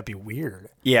feel like that'd be weird.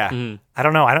 Yeah. I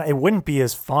don't know. It wouldn't be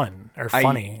as fun or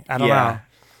funny. I don't know.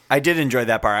 I did enjoy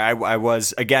that part. I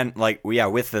was, again, like,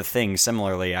 with the thing,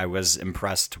 similarly, I was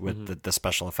impressed with the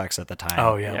special effects at the time.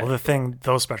 Oh yeah. Yeah. Well, the thing,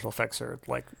 those special effects are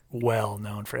like well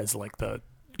known for as like the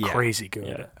Yeah. crazy good.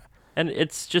 Yeah. And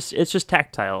it's just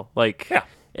tactile. Like Yeah.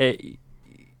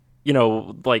 you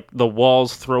know, like the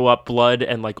walls throw up blood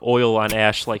and like oil on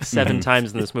Ash like 7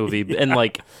 times in this movie, and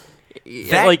like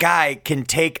That like guy can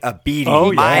take a beating.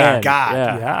 Oh, My yeah. God.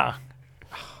 Yeah.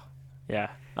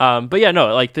 Yeah. But yeah,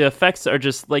 no, like the effects are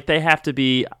just like they have to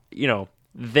be, you know,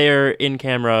 there in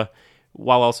camera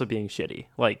while also being shitty.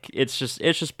 Like it's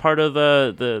just part of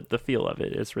the feel of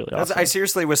it. It's really awesome. I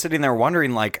seriously was sitting there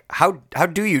wondering, like, how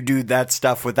do you do that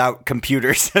stuff without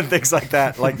computers and things like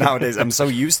that? Like, nowadays, I'm so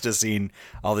used to seeing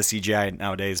all the CGI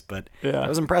nowadays, but Yeah. it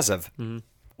was impressive.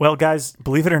 Well, guys,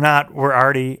 believe it or not, we're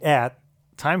already at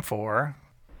time for.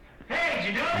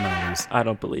 I'm gonna lose. I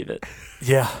don't believe it.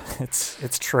 Yeah,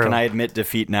 it's true. Can I admit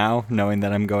defeat now, knowing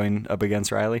that I'm going up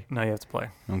against Riley? No, you have to play.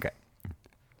 Okay.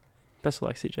 Best of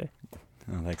luck, CJ.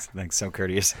 Oh, thanks. So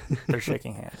courteous. They're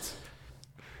shaking hands.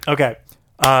 Okay.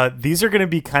 These are going to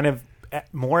be kind of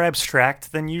more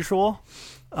abstract than usual.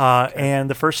 And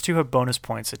the first two have bonus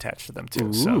points attached to them,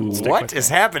 too. So stick What with is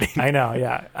me. happening? I know,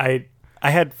 yeah. I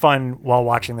had fun while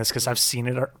watching this because I've seen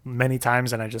it many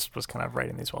times, and I just was kind of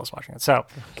writing these while I was watching it. So,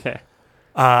 Okay.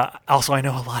 also, I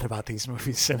know a lot about these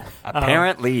movies. And,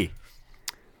 Apparently.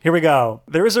 here we go.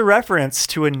 There is a reference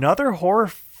to another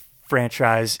horror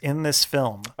franchise in this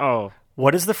film. Oh,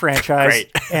 What is the franchise?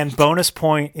 Great. And bonus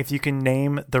point if you can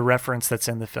name the reference that's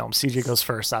in the film. CJ goes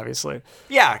first, obviously.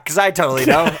 Yeah, because I totally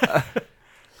know.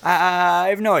 I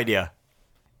have no idea.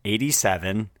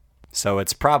 87, so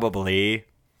it's probably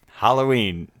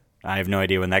Halloween. I have no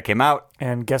idea when that came out.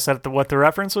 And guess at what the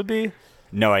reference would be?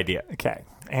 No idea. Okay.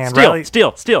 And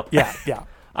steal. Yeah, yeah.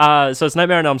 So it's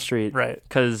Nightmare on Elm Street, Right.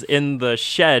 Because in the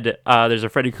shed, there's a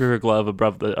Freddy Krueger glove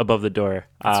above the door.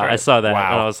 right. I saw that,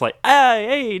 Wow. and I was like,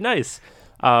 hey, nice.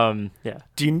 Yeah.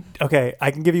 Okay,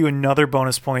 I can give you another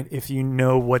bonus point if you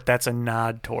know what that's a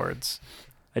nod towards.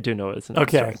 I do know it's an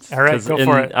Okay. All right, go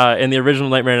for it. In the original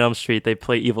Nightmare on Elm Street, they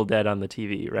play Evil Dead on the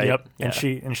TV, right? Yep. Yeah.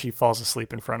 And she falls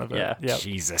asleep in front of it. Yeah. Yep.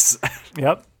 Jesus.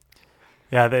 Yep.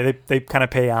 Yeah, they kind of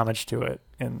pay homage to it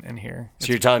in here. So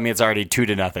you're telling me it's already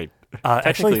 2-0.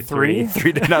 Actually, Technically 3.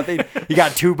 3-0. You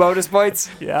got 2 bonus points?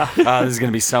 Yeah. This is going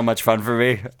to be so much fun for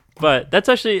me. But that's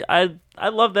actually I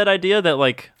love that idea that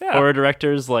like Yeah. horror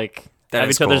directors like That have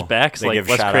is each other's cool. backs. They Like give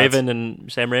Wes shout-outs. Craven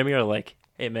and Sam Raimi are like,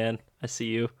 hey man, I see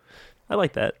you. I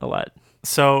like that a lot.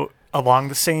 So, along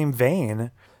the same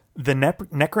vein, the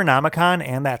Necronomicon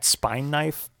and that spine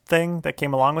knife thing that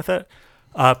came along with it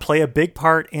play a big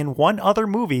part in one other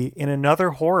movie in another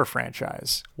horror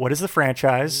franchise. What is the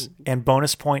franchise? And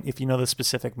bonus point if you know the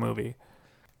specific movie.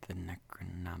 The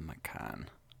Necronomicon.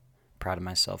 Proud of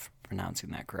myself for pronouncing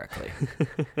that correctly.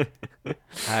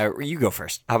 You go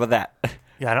first. How about that?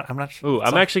 Yeah, I'm not sure. Ooh,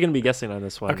 I'm actually going to be guessing on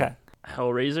this one. Okay.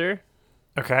 Hellraiser?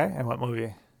 Okay, and what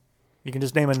movie? You can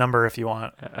just name a number if you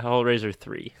want. Hellraiser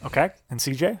 3. Okay, and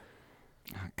CJ?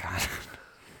 Oh, God.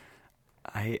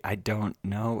 I don't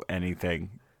know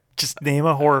anything. Just name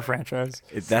a horror franchise.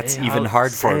 That's even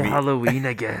hard for me. Halloween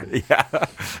again. Yeah.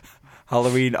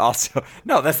 Halloween also.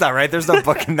 No, that's not right. There's no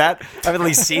book in that. I've at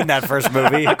least seen that first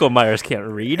movie. Michael Myers can't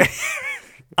read.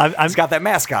 He's got that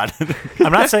mask on.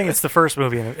 I'm not saying it's the first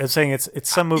movie. I'm saying it's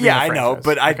some movie. Yeah, in I the know,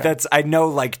 franchise. but I know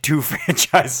like 2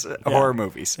 franchise horror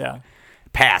movies. Yeah.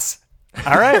 Pass.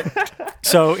 All right.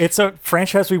 So it's a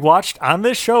franchise we watched on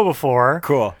this show before.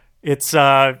 Cool. It's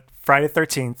Friday the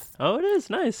 13th. Oh, it is.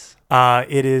 Nice.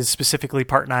 It is specifically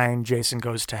Part 9, Jason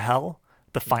Goes to Hell,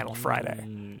 the final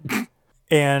Friday.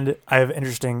 And I have an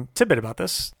interesting tidbit about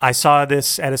this. I saw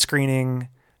this at a screening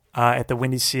at the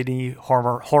Windy City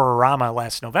Horrorama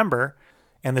last November,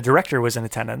 and the director was in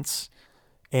attendance,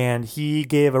 and he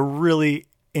gave a really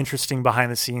interesting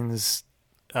behind-the-scenes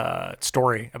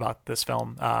story about this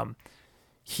film.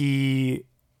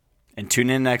 And tune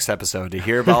in next episode to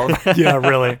hear about. Yeah,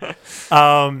 really.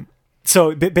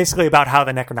 So basically about how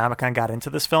the Necronomicon got into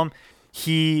this film.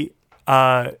 He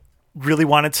really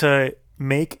wanted to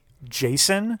make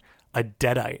Jason a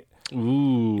Deadite.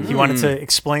 Ooh. He wanted to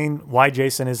explain why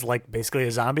Jason is like basically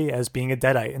a zombie as being a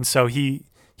Deadite. And so he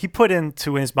put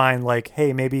into his mind like,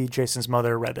 hey, maybe Jason's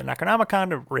mother read the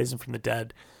Necronomicon to raise him from the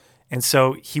dead. And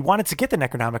so he wanted to get the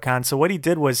Necronomicon. So what he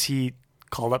did was he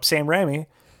called up Sam Raimi,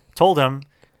 told him,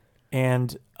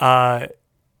 and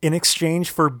in exchange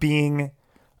for being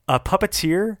a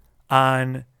puppeteer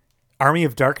on Army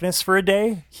of Darkness for a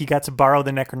day, he got to borrow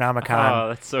the Necronomicon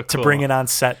that's so to cool. bring it on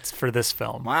set for this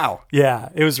film. Wow. Yeah,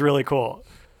 it was really cool.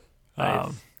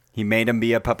 Nice. He made him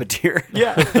be a puppeteer.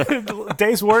 Yeah,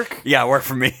 day's work. Yeah, work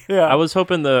for me. Yeah, I was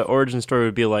hoping the origin story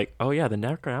would be like, oh yeah, the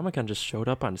Necronomicon just showed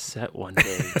up on set one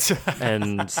day,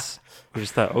 and we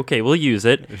just thought, okay, we'll use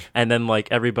it, and then like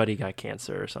everybody got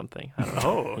cancer or something. I don't know.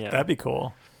 Oh, Yeah. that'd be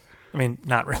cool. I mean,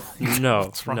 not really. No,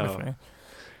 What's wrong no. with me?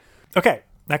 Okay,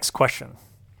 next question.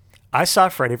 I saw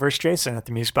Freddy vs. Jason at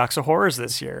the Music Box of Horrors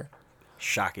this year.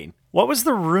 Shocking. What was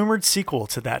the rumored sequel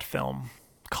to that film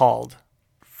called?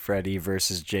 Freddy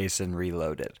versus Jason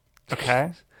Reloaded.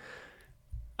 Okay.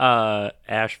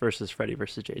 Ash versus Freddy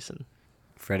versus Jason.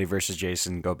 Freddy versus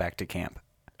Jason Go Back to Camp.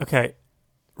 Okay.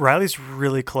 Riley's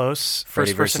really close.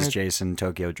 Freddy First versus person. Jason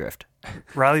Tokyo Drift.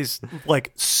 Riley's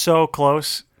like so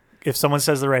close. If someone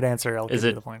says the right answer, I'll give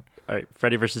you the point. All right,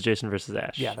 Freddy versus Jason versus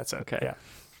Ash. Yeah, that's it. Okay. Yeah.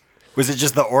 Was it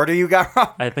just the order you got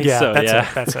wrong? I think Yeah, so. that's Yeah.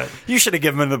 it. That's it. You should have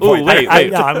given him the Ooh, point. wait. I'm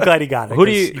glad he got it. Who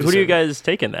do 'cause you deserved it. guys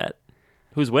taking that?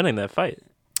 Who's winning that fight?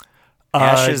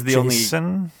 Ash is the Jason,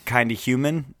 only kind of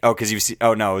human. Oh, because you've seen.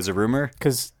 Oh no, it was a rumor.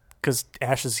 because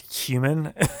Ash is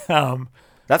human.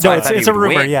 That's No, why I thought it's he a would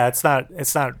rumor. win. Yeah, it's not.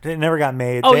 It never got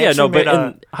made. Oh They yeah, no, actually but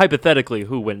made hypothetically,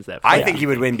 who wins that I fight? think he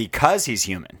would win because he's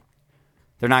human.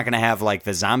 They're not going to have like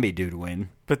the zombie dude win.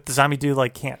 but the zombie dude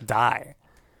like can't die,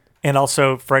 and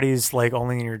also Freddy's like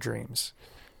only in your dreams.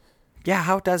 Yeah,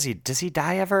 how does he? Does he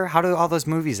die ever? How do all those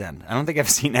movies end? I don't think I've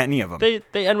seen any of them.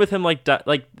 They end with him like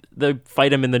they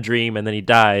fight him in the dream and then he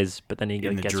dies, but then he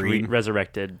In the gets dream?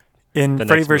 resurrected. In The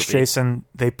Freddy next vs. movie. Jason,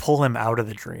 they pull him out of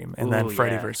the dream, and then Ooh,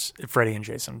 Freddy and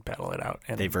Jason battle it out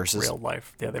in They versus? real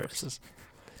life. Yeah, they versus.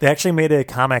 They actually made a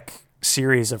comic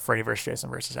series of Freddy vs. Jason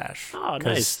versus Ash. Oh,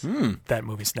 'cause nice. That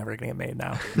movie's never going to get made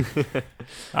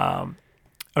now.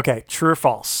 Okay, true or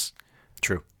false?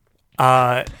 True.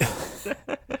 Now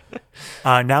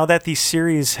that the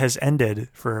series has ended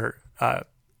for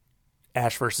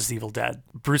Ash versus Evil Dead,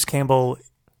 Bruce Campbell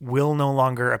will no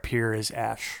longer appear as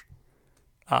Ash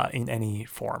in any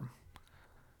form.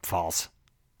 False.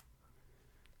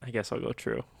 I guess I'll go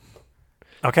true.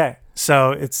 Okay,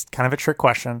 so it's kind of a trick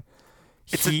question.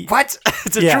 What?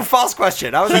 It's a Yeah. true false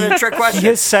question. I was in a trick question. He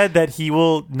has said that he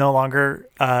will no longer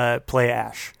play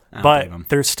Ash, don't but blame him.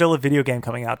 there's still a video game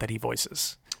coming out that he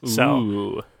voices. So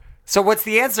Ooh. So what's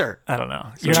the answer? I don't know.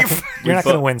 You're not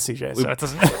going to win, CJ. So it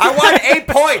doesn't. I want 8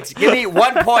 points. Give me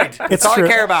 1 point. That's It's all true. I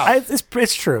care about.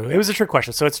 It's true. It was a trick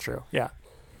question, so it's true. Yeah,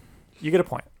 you get a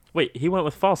point. Wait, he went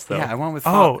with false though. Yeah, I went with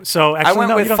Oh, false. so actually, I went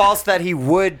no, you with don't- false that he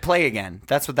would play again.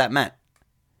 That's what that meant.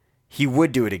 He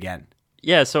would do it again.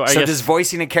 Yeah, so I So guess. does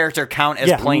voicing a character count as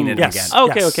Yeah. playing it Yes. again?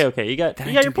 Okay, Yes. okay. You got I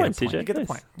your do get point, a point. CJ. You get the Nice.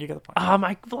 point. You get the point.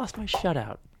 I've lost my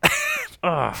shutout.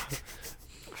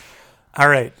 All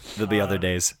right, There'll be other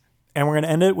days. and we're going to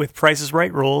end it with Price is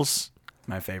Right rules.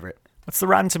 My favorite. What's the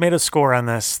Rotten Tomatoes score on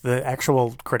this? The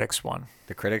actual critics one.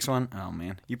 The critics one? Oh,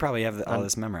 man. You probably have all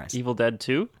this memorized. Evil Dead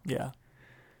 2? Yeah.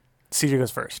 CJ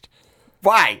goes first.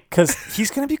 Why? Because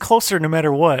he's going to be closer no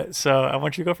matter what. So I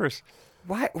want you to go first.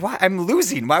 Why? I'm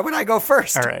losing. Why would I go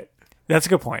first? All right. That's a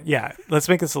good point. Yeah. Let's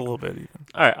make this a little bit even.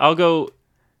 All right, I'll go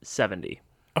 70.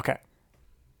 Okay.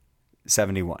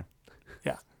 71.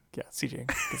 Yeah. Yeah. CJ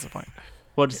gets the point.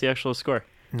 What is the actual score?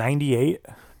 98.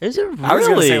 Is it really? I was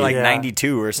going to say like Yeah.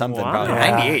 92 or something. Wow. Probably.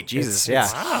 Yeah. 98. Jesus. It's yeah.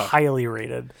 highly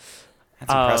rated.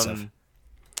 That's impressive.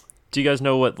 Do you guys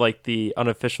know what like the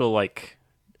unofficial like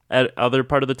other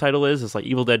part of the title is? It's like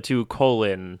Evil Dead 2 :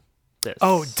 this.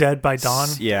 Oh, Dead by Dawn.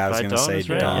 Yeah, I was By going to Dawn say is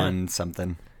right, Dawn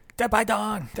something. Dead by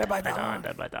Dawn. Dead by Dead Dawn.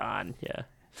 by Dawn. Yeah.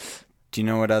 Do you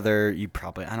know what other,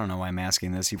 I don't know why I'm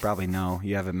asking this. You probably know.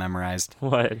 You have it memorized.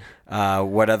 What?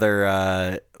 What other,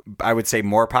 I would say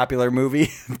more popular movie,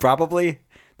 probably,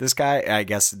 this guy, I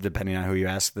guess, depending on who you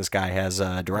ask, this guy has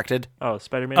directed. Oh,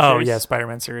 Spider-Man Oh, series? yeah.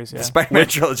 Spider-Man series. Yeah. The Spider-Man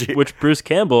trilogy. Which Bruce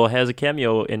Campbell has a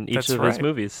cameo in each That's of his right.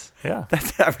 movies. Yeah.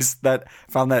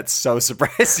 Found that so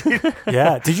surprising.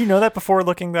 Yeah. Did you know that before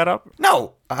looking that up?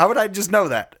 No, how would I just know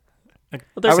that? Well,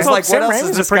 I there's was no- like, Sam what else Raimi's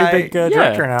is a this pretty guy big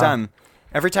director now. done?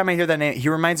 Every time I hear that name, he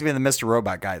reminds me of the Mr.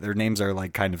 Robot guy. Their names are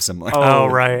like kind of similar. Oh,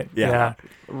 right. Yeah.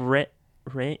 Yeah.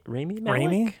 Raimi?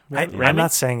 Raimi? Remy? I'm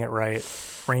not saying it right.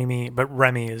 Raimi, but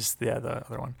Remy is the other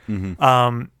one.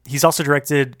 Mm-hmm. He's also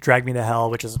directed Drag Me to Hell,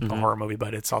 which is a horror movie,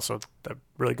 but it's also a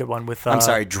really good one with. I'm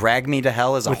sorry, Drag Me to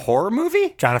Hell is a horror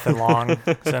movie? Jonathan Long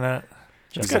is in it.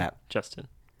 Who's that? Justin.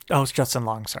 Oh, it's Justin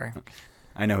Long. Sorry,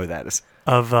 I know who that is.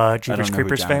 of I Jeepers don't know who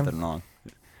Creepers fame. Jonathan Long.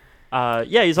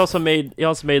 Yeah, he also made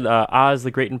Oz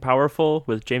the Great and Powerful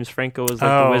with James Franco as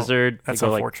like the wizard. They That's go,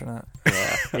 like, unfortunate. yeah, I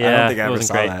don't think I it ever wasn't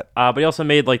saw great. that. But he also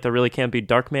made like the really campy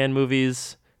Darkman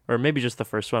movies, or maybe just the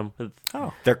first one. With,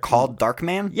 Oh, They're called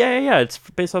Darkman? yeah. It's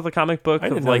based off the comic book I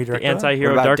didn't of know he like the directed that.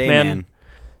 anti-hero What about Darkman.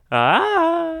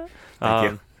 Dayman?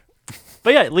 Thank you.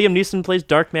 But yeah, Liam Neeson plays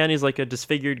Darkman. He's like a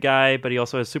disfigured guy, but he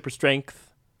also has super strength.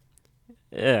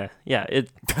 Yeah. It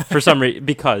for some reason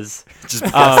because. Just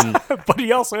but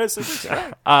he also has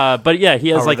super. But yeah, he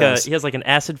has How are like those? he has like an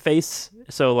acid face,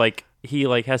 so like he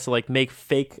like has to like make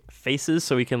fake faces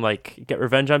so he can like get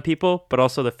revenge on people, but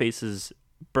also the faces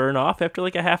burn off after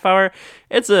like a half hour.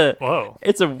 It's a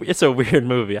weird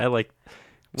movie. I like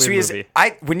weird movie.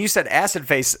 When you said acid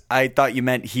face, I thought you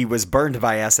meant he was burned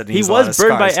by acid. And He has a lot was of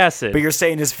burned by scars. acid. But you're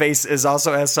saying his face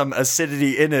also has some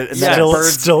acidity in it, and Yeah. that Still,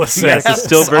 burns. still a Yes, it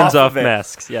still burns off of it.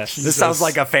 masks. Yes, This sounds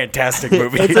like a fantastic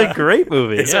movie. it's a great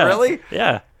movie. Is it yeah. really?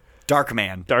 Yeah,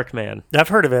 Darkman. Darkman. I've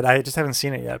heard of it. I just haven't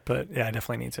seen it yet, but yeah, I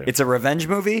definitely need to. It's a revenge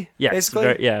movie. Yes, basically.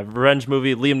 revenge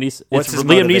movie. Liam Neeson. What's it's his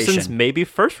Liam motivation? Neeson's maybe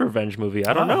first revenge movie.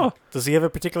 I don't know. Does he have a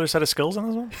particular set of skills in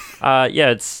this one? Yeah,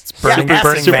 it's burning- super,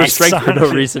 burning super face strength for on no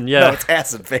it. reason. No, Yeah, it's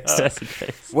acid face. Acid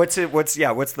face. What's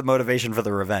the motivation for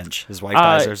the revenge? His wife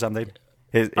dies or something?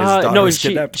 His daughter no, was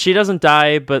kidnapped? she doesn't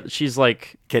die, but she's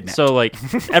like Kidnapped. So like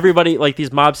everybody, like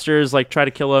these mobsters, like try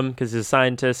to kill him because he's a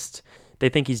scientist. They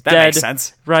think he's That dead. makes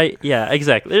sense. Right? Yeah,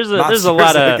 exactly. There's a Monsters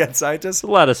lot of against scientists. a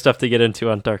lot of stuff to get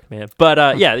into on Darkman.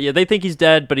 But yeah, they think he's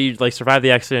dead, but he like survived the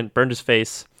accident, burned his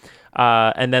face,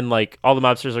 and then like all the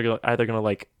mobsters are either gonna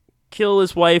like kill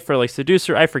his wife or like seduce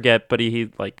her. I forget, but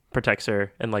he like protects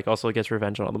her and like also gets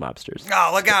revenge on all the mobsters.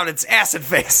 Oh, look out! It's acid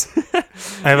face.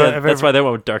 That's why they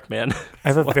went with Darkman. I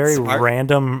have a very smart.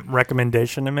 random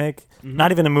recommendation to make.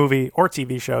 Not even a movie or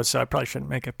TV show, so I probably shouldn't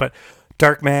make it. But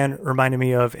Darkman reminded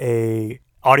me of a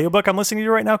audiobook I'm listening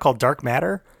to right now called Dark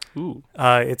Matter. Ooh,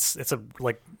 It's a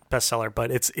like bestseller,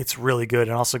 but it's really good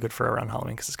and also good for around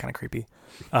Halloween because it's kind of creepy.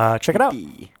 Check it out.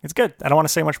 It's good. I don't want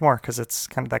to say much more because it's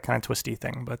kind of that kind of twisty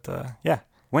thing. But yeah,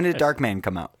 When did Darkman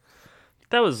come out?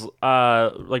 that was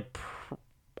like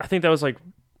I think that was like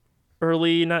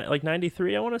early like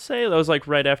 93. I want to say that was like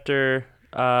right after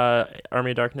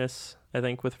Army of Darkness. I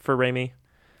think for Raimi.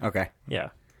 Okay, Yeah.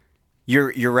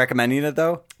 you're recommending it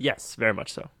though. Yes, very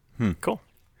much so. cool.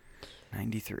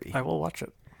 93. I will watch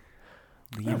it.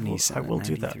 Liam Neeson. I will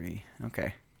do that. 93.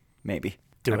 Okay, maybe.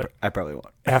 Do I it. I probably won't.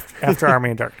 After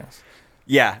Army of Darkness.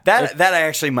 Yeah, that I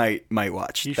actually might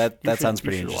watch. You That should- you sounds should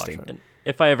pretty watch interesting. it. And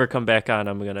if I ever come back on,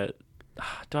 I'm gonna.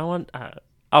 Do I want?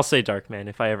 I'll say Darkman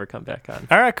if I ever come back on.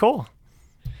 All right, cool.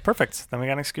 Perfect. Then we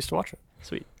got an excuse to watch it.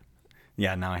 Sweet.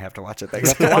 Yeah, now I have to watch it. You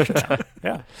Thanks. have to watch it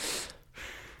now.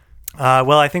 Yeah.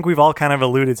 Well, I think we've all kind of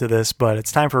alluded to this, but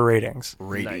it's time for ratings.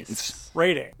 Ratings. Nice.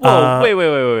 Rating. Whoa!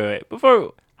 Wait!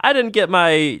 Before I didn't get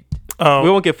my. Oh,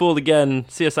 We won't get fooled again.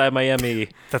 CSI Miami.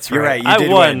 that's You're right. right. You I did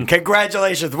won. win.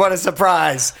 Congratulations! What a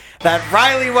surprise! That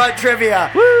Riley won trivia.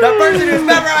 The person who's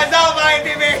memorized all of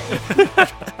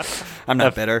IMDb. I'm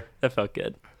not bitter. That felt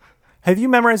good. Have you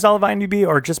memorized all of IMDb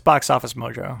or just Box Office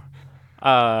Mojo?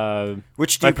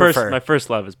 Which do you prefer? My first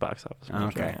love is Box Office. Oh,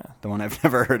 okay, the one I've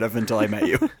never heard of until I met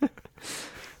you.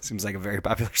 Seems like a very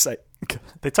popular site.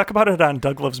 They talk about it on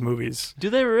Doug Loves Movies. Do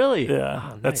they really?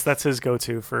 Yeah, Oh, nice. that's his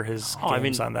go-to for his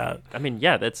games on that. I mean,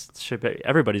 yeah, that's should be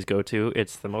everybody's go-to.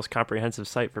 It's the most comprehensive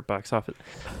site for box office.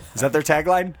 Is that their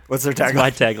tagline? What's their That's my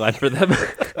tagline? tagline for them.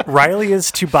 Riley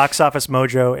is to Box Office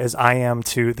Mojo as I am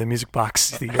to the Music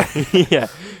Box Theater. Yeah.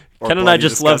 Or Ken and I bloody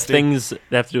just love disgusting. things that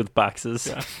have to do with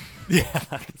boxes. Yeah,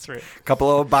 that's right.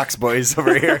 Couple of box boys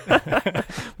over here.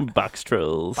 Box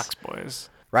trolls. Box Boys.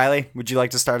 Riley, would you like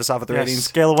to start us off with the Yeah, ratings?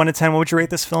 scale of 1 to 10, what would you rate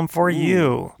this film for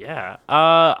you? Yeah.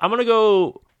 I'm going to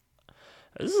go.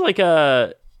 This is like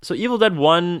a. So Evil Dead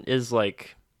 1 is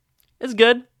like. It's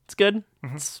good. It's good.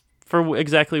 It's for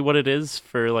exactly what it is,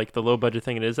 for like the low budget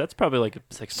thing it is. That's probably like a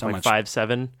 6.5,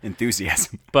 7.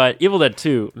 Enthusiasm. But Evil Dead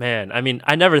 2, man, I mean,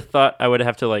 I never thought I would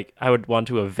have to like. I would want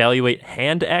to evaluate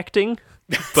hand acting.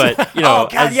 But, you know. Oh,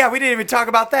 God, yeah, we didn't even talk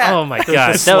about that. Oh, my The God.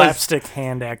 That was. slapstick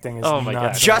hand acting is Oh my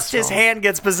nuts. God. Just his hand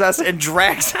gets possessed and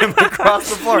drags him across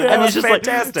the floor. Yeah, That And was he's just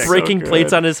fantastic. like breaking So plates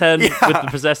good. on his head Yeah. with the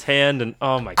possessed hand, and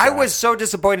oh my god! I was so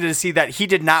disappointed to see that he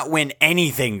did not win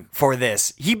anything for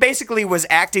this. He basically was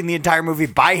acting the entire movie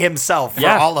by himself for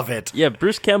all of it. Yeah,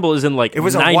 Bruce Campbell is in like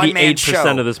was a one-man 98%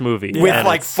 show of this movie, With and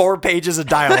like it's- 4 pages of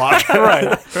dialogue.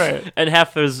 Right. and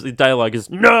half of his dialogue is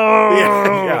no.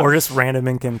 Yeah. Or just random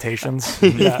incantations.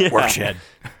 Yeah. Workshed.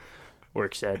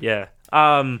 Work said, yeah.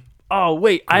 Oh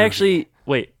wait, I actually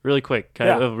wait really quick. Can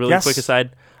I have a really Yes. quick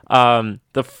aside?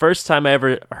 The first time I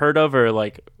ever heard of or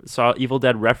like saw Evil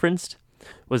Dead referenced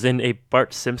was in a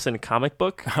Bart Simpson comic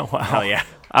book. Oh, wow. Hell yeah.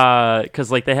 Because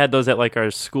like they had those at like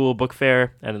our school book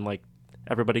fair, and like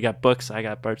everybody got books. I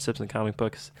got Bart Simpson comic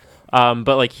books. But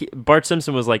like Bart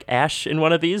Simpson was like Ash in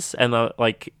one of these, and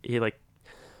like he like.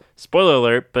 Spoiler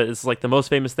alert, but it's like the most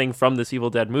famous thing from this Evil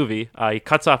Dead movie. He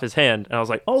cuts off his hand, and I was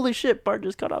like, "Holy shit, Bart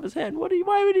just cut off his hand!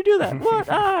 Why would he do that?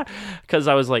 What?" Because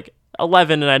I was like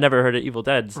 11 and I never heard of Evil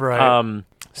Dead. Right.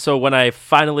 So when I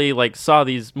finally like saw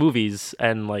these movies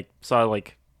and like saw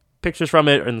like pictures from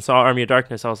it and saw Army of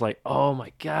Darkness, I was like, "Oh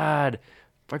my god,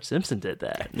 Bart Simpson did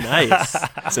that! Nice."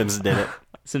 Simpsons did it.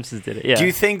 Simpsons did it. Yeah. Do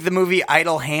you think the movie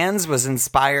Idle Hands was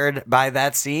inspired by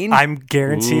that scene? I'm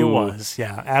guarantee it Ooh. was.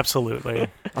 Yeah, absolutely.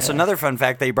 Also, another fun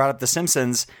fact that you brought up The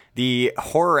Simpsons, the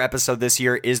horror episode this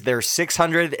year is their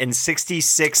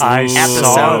 666th I episode.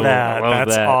 saw that. I love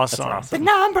That's that. awesome. That's The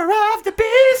number of the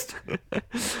beast.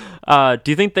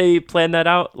 Do you think they planned that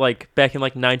out like back in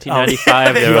like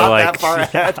 1995? They They were thought like, that far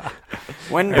ahead.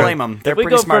 Wouldn't blame them. They're if we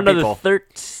pretty go for smart another people.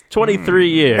 23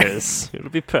 years, it'll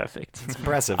be perfect. It's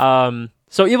impressive.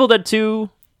 So Evil Dead 2,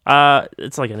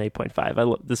 it's like an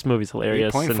 8.5. This movie's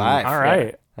hilarious. 8.5. and- All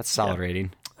right. That's a solid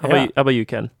rating. How about you,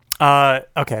 Ken?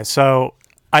 Okay, so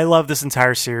I love this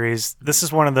entire series. This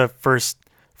is one of the first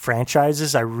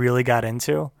franchises I really got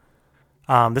into.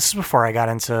 This is before I got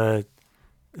into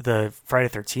the Friday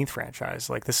 13th franchise.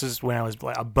 Like, this is when I was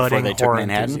like a budding they took horror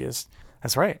Manhattan? enthusiast.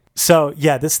 That's right. So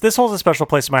yeah, this holds a special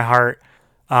place in my heart,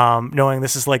 knowing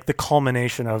this is like the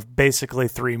culmination of basically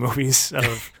 3 movies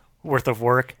of worth of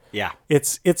work. Yeah.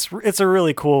 It's a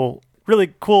really cool,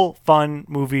 fun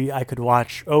movie I could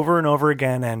watch over and over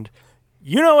again. And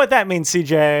you know what that means,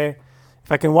 CJ.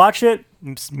 If I can watch it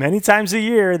many times a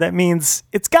year, that means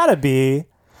it's got to be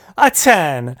a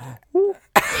 10.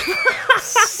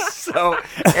 So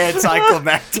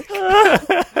anticlimactic.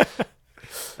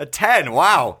 A 10.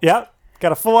 Wow. Yep,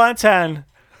 got a full-on 10.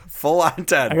 Full on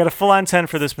 10. I got a full-on 10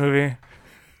 for this movie.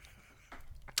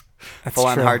 That's Full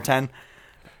on true. hard 10.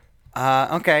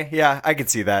 Okay, yeah, I could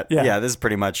see that. Yeah. Yeah, this is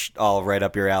pretty much all right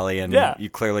up your alley, and Yeah. you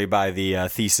clearly by the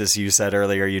thesis you said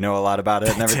earlier, you know a lot about it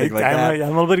and everything like that. I'm a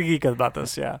little bit of geek about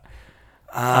this, yeah.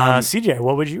 CJ,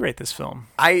 what would you rate this film?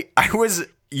 I was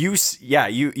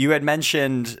you had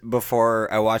mentioned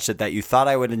before I watched it that you thought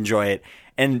I would enjoy it,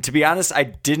 and to be honest, I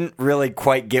didn't really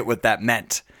quite get what that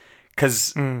meant.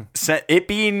 Because it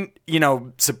being,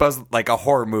 supposed like a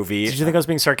horror movie, Did you think I was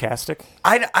being sarcastic?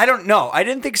 I don't know. I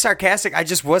didn't think sarcastic. I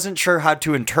just wasn't sure how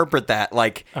to interpret that.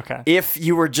 Like, Okay. if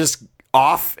you were just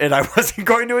off and I wasn't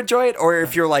going to enjoy it, or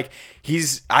if you're like,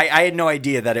 I had no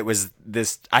idea that it was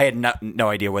this. I had no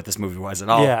idea what this movie was at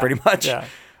all, Yeah. pretty much. Yeah.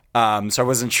 So I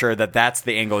wasn't sure that that's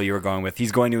the angle you were going with.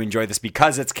 He's going to enjoy this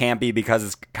because it's campy, because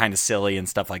it's kind of silly and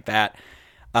stuff like that.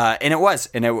 And it was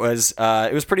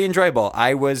pretty enjoyable.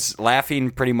 I was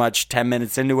laughing pretty much 10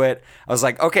 minutes into it. I was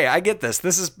like, okay, I get this.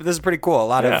 This is pretty cool. A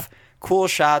lot of cool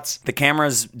shots. The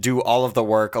cameras do all of the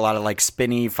work. A lot of like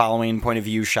spinny following point of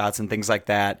view shots and things like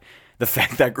that. the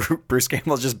fact that Bruce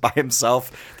Campbell's just by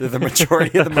himself through the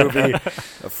majority of the movie,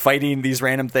 fighting these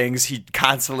random things. He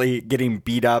constantly getting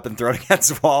beat up and thrown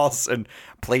against walls and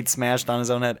plates smashed on his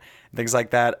own head, things like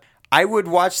that. I would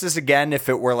watch this again if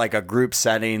it were like a group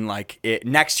setting, like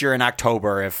next year in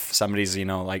October. If somebody's,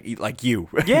 like you,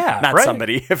 not right.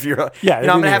 somebody. If you're, Yeah, I'm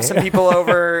gonna have some people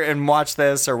over and watch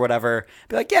this or whatever.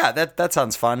 Be like, yeah, that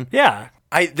sounds fun. Yeah.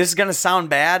 This is gonna sound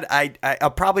bad. I'll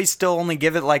probably still only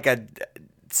give it like a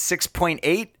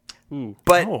 6.8.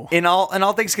 But in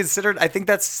all things considered, I think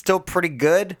that's still pretty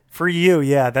good For you,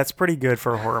 yeah, that's pretty good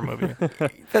for a horror movie.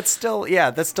 that's still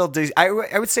decent. I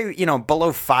would say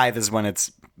below 5 is when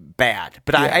it's bad.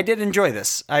 But I did enjoy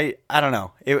this. I don't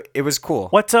know. It was cool.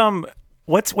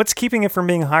 What's keeping it from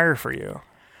being higher for you?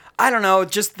 I don't know.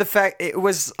 Just the fact it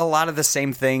was a lot of the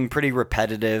same thing, pretty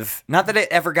repetitive. Not that it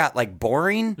ever got like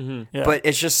boring, but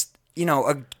it's just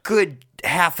a good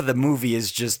half of the movie is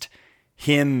just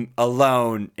him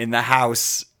alone in the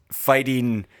house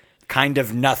fighting kind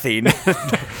of nothing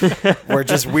where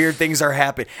just weird things are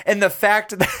happening. And the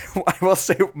fact that I will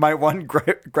say my one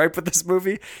gripe with this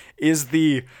movie is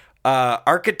the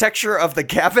architecture of the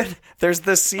cabin. There's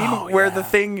this scene where the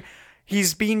thing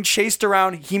he's being chased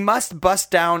around. He must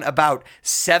bust down about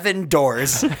 7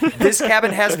 doors. This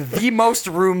cabin has the most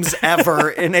rooms ever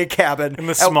in a cabin. In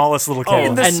the smallest little cabin.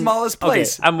 In the smallest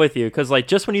place. Okay, I'm with you because like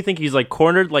just when you think he's like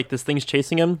cornered, like this thing's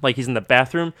chasing him, like he's in the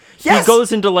bathroom. Yes! He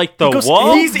goes into like the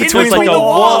wall. He's in There's, between like, the a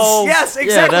walls. wall. Yes,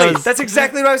 exactly. Yeah, That's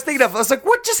exactly what I was thinking of. I was like,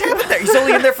 what just happened there? He's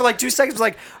only in there for like 2 seconds.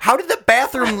 Like, how did the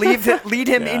bathroom lead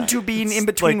him into being in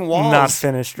between like walls? not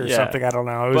finished or Yeah. something. I don't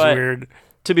know. It was But- weird.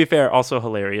 To be fair, also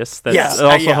hilarious. That's Yes,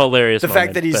 also yeah. hilarious. The fact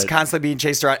moment, that he's but- constantly being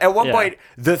chased around. At one Yeah. point,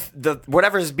 the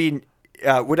whatever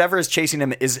is chasing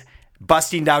him is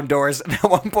busting down doors. And at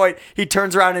one point, he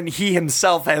turns around and he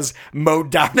himself has mowed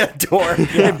down a door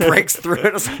and breaks through it. I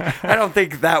was like, I don't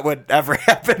think that would ever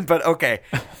happen, but okay.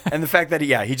 And the fact that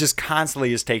he just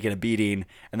constantly is taking a beating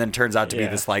and then turns out to be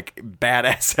this like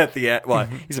badass at the end. Well,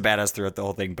 he's a badass throughout the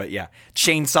whole thing, but yeah,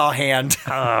 chainsaw hand.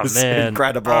 Oh, is man.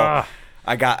 incredible.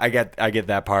 I get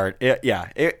that part.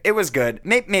 It was good.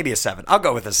 Maybe a 7. I'll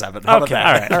go with a 7. How about Okay,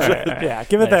 that? all right. Yeah,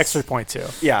 give it the extra point too.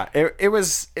 Yeah, it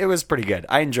was pretty good.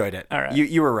 I enjoyed it. All right.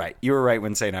 You were right. You were right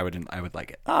when saying I would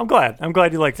like it. Oh, I'm glad. I'm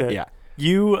glad you liked it. Yeah.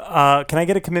 You can I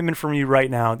get a commitment from you right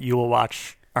now? You will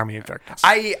watch Army of Darkness.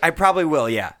 I probably will.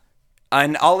 Yeah.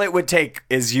 And all it would take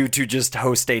is you to just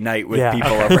host a night with yeah,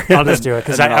 people okay. over. I'll just do it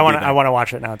because And then I I'll want be there. I want to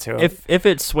watch it now too. if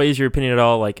it sways your opinion at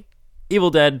all, like Evil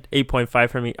Dead 8.5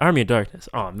 for me, Army of Darkness.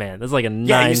 Oh man, that's like a 9.5.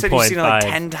 Yeah, you said you've seen it like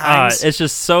 10 times. It's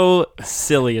just so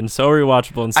silly and so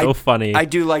rewatchable and so funny. I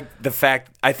do like the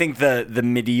fact. I think the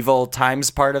medieval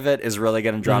times part of it is really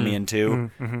going to draw me in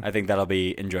too. I think that'll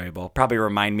be enjoyable. Probably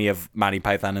remind me of Monty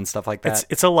Python and stuff like that.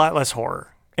 it's a lot less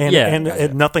horror. And, Yeah.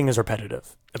 and nothing is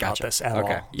repetitive about Gotcha. this at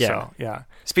Okay. all. Yeah. So, yeah.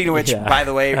 Speaking of which, Yeah. by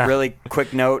the way, really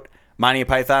quick note: Monty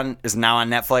Python is now on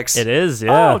Netflix. it is,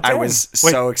 yeah. Oh, I dang. was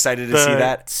Wait, so excited to the see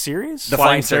that. series? The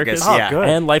Flying Circus, Oh, yeah. good.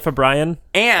 And Life of Brian.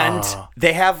 And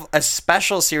they have a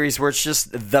special series where it's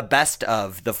just the best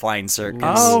of the Flying Circus.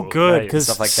 Oh, good. right. Because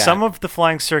Stuff like that. some of the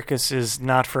Flying Circus is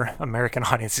not for American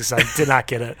audiences. I did not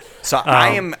get it. So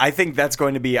I think that's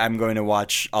going to be. I'm going to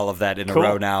watch all of that in Cool. a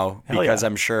row now Hell because yeah.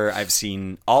 I'm sure I've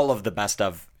seen all of the best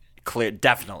of.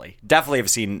 Definitely have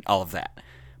seen all of that.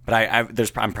 But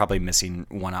I'm probably missing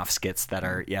one-off skits that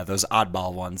are those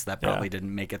oddball ones that probably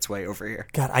didn't make its way over here.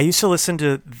 God, I used to listen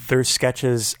to their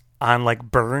sketches on like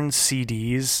burned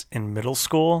CDs in middle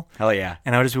school. Hell yeah.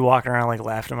 And I would just be walking around like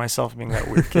laughing to myself being that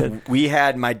weird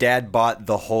kid. My dad bought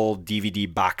the whole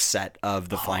DVD box set of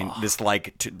the Flying. This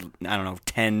like 10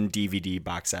 DVD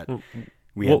box set.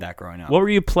 We had that growing up. What were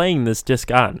you playing this disc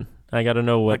on? I got to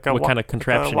know what Like a kind of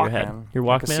contraption you Walkman. had. Your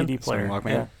Like a Walkman? CD player. Walkman?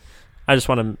 Yeah. I just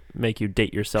want to make you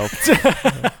date yourself.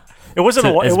 It wasn't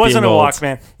As it wasn't a being old.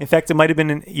 Walkman. In fact, it might have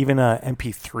been even a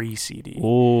MP3 CD.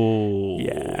 Ooh.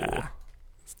 Yeah.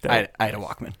 I had a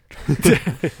Walkman.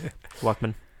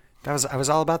 Walkman. I was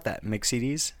all about that. Make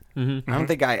CDs. Mm-hmm. I don't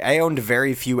think I owned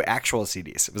very few actual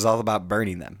CDs. It was all about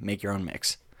burning them. Make your own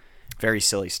mix. Very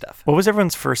silly stuff. What was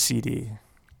everyone's first CD?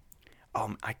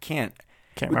 I can't.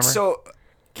 Can't remember. So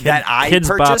that I Kids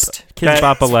purchased Bop. Kids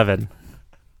Bop 11.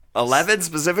 11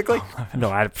 specifically. No,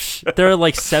 there are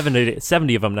like 70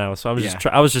 of them now. So I was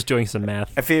I was just doing some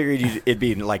math. I figured it'd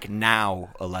be like now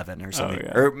 11 or something,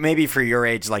 yeah. or maybe for your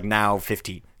age, like now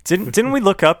 15. Didn't we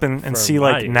look up and see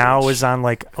like my now age. is on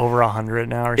like over 100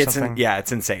 now or It's something?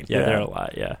 it's insane. Yeah, there are a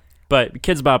lot. Yeah, but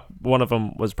Kids Bop, one of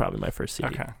them was probably my first CD.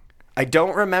 Okay. I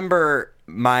don't remember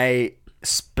my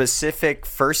specific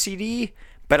first CD,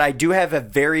 But I do have a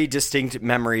very distinct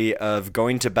memory of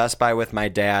going to Best Buy with my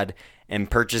dad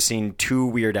and purchasing 2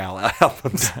 Weird Al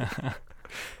albums.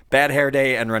 Bad Hair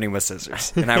Day and Running with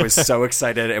Scissors. And I was so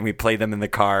excited, and we played them in the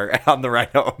car on the ride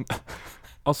home.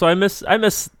 Also, I miss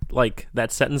like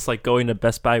that sentence, like going to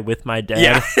Best Buy with my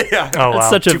dad. Yeah. Oh, wow. That's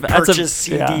such a To purchase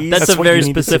CDs. Yeah. that's a what very you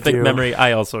needed to specific do. memory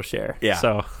I also share. Yeah.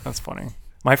 So That's funny.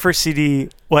 My first CD,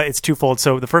 well, it's twofold.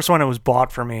 So the first one that was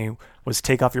bought for me was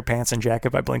 "Take Off Your Pants and Jacket"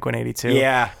 by Blink-182.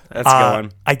 Yeah, that's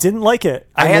going. I didn't like it.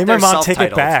 I I had made my their mom take it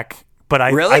self-titled. back, but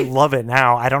I Really? love it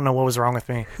now. I don't know what was wrong with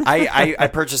me. I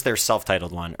purchased their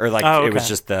self-titled one, or like Oh, it was okay.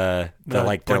 just the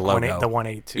like their logo. the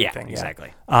 182 Yeah, thing.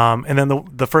 exactly. And then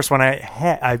the first one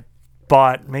I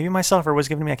bought, maybe myself or was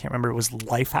given to me, I can't remember. It was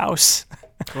Lifehouse.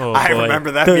 oh, I boy. remember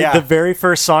that. The very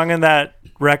first song in that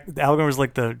the album was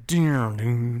like the.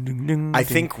 I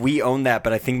think we own that,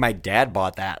 but I think my dad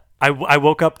bought that. I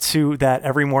woke up to that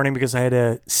every morning because I had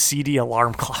a CD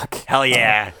alarm clock. Hell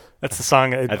yeah. That's the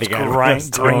song that think I was.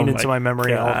 grained Oh into my my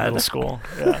memory all of God. middle school.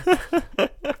 Yeah.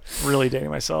 Really dating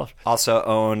myself. Also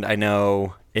owned, I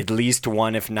know, at least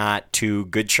one, if not 2,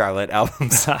 Good Charlotte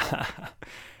albums.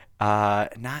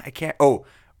 I can't. Oh,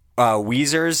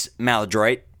 Weezer's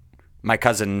Maladroit. My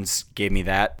cousins gave me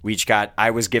that. We each got.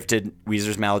 I was gifted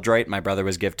Weezer's Maladroit. My brother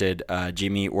was gifted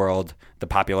Jimmy Eat World, the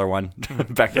popular one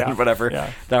back then. Yeah, Whatever.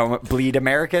 yeah. That one, Bleed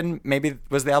American. Maybe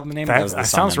was the album name. That, was the that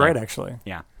song sounds I know. right, actually.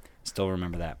 Yeah, still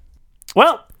remember that.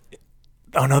 Well,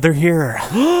 oh no, they're here.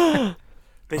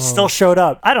 They still showed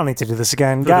up. I don't need to do this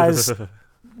again, guys.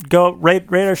 Go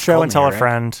rate our show Call and me, tell a right?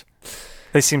 friend.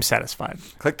 They seem satisfied.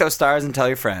 Click those stars and tell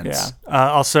your friends. Yeah.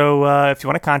 Also, if you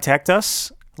want to contact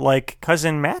us, like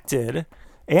cousin Matt did,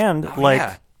 and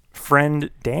yeah. friend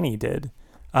Danny did.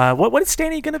 What is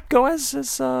Danny gonna go as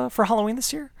for Halloween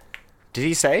this year? Did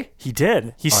he say? He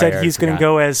did. He I said already he's going to forgot.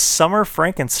 go as Summer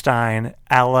Frankenstein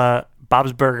a la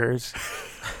Bob's Burgers.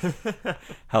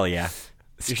 Hell yeah.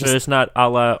 You sure it's not a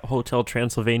la Hotel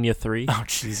Transylvania 3? Oh,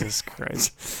 Jesus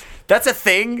Christ. That's a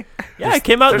thing. Yeah, it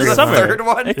came out There's this a summer. third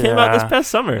one? It came out this Yeah. past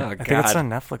summer. Oh, I think it's God. on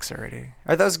Netflix already.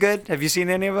 Are those good? Have you seen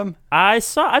any of them? I've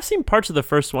seen parts of the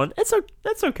first one. That's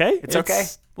okay. It's okay?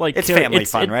 Like It's family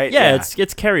fun, right? Yeah, Yeah.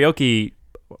 it's karaoke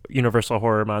Universal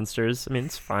Horror Monsters. I mean,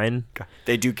 it's fine.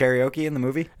 They do karaoke in the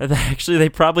movie? Actually, they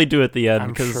probably do at the end I'm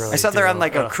because sure I saw they're do. on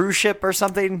like a cruise ship or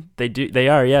something. they do. They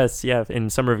are, yes, yeah, in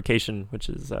Summer Vacation, which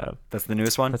is That's the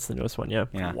newest one? that's the newest one. Yeah.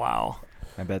 Yeah. Wow.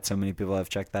 I bet so many people have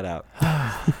checked that out.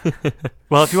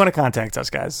 Well, if you want to contact us,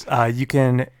 guys, you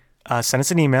can send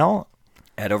us an email.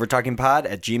 At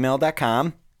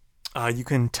overtalkingpod@gmail.com. You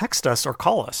can text us or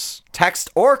call us. Text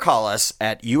or call us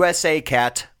at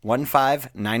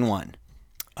USACat1591.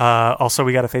 Also,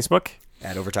 we got a Facebook,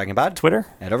 At Overtalkingpod. Twitter,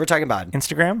 At Overtalkingpod.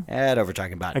 Instagram. At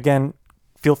Overtalkingpod. Again,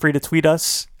 feel free to tweet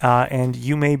us, and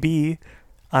you may be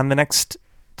on the next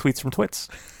Tweets from Twits.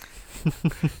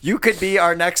 You could be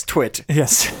our next twit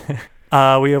Yes.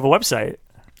 We have a website,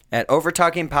 at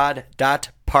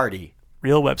overtalkingpod.party.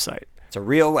 real website. It's a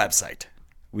real website.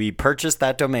 We purchased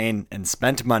that domain and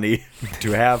spent money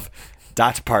to have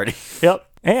 .party. Yep.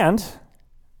 And,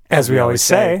 as we always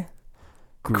say,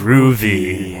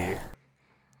 groovy.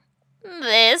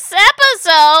 This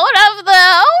episode of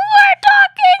the We're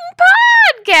Talking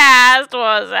podcast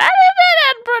was edited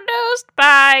and produced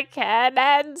by Ken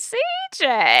and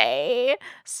CJ.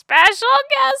 Special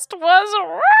guest was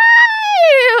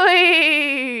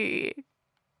Riley.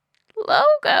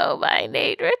 Logo by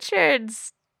Nate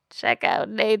Richards. Check out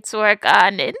Nate's work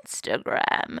on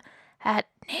Instagram at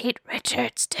Nate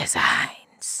Richards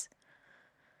Designs.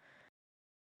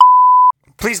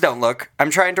 Please don't look. I'm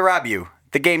trying to rob you.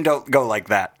 The game don't go like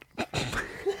that.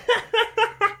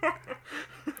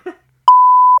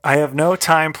 I have no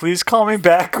time. Please call me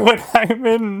back when I'm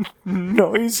in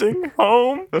nosing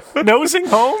home. Nosing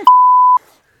home?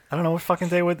 I don't know what fucking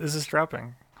day is this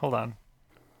dropping. Hold on.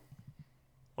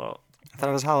 Well, I thought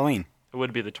it was Halloween. it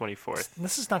would be the 24th.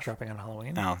 This is not dropping on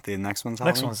Halloween. No, the next one's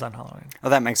Halloween. Next one's on Halloween. Oh,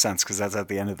 that makes sense because that's at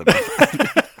the end of the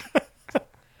month.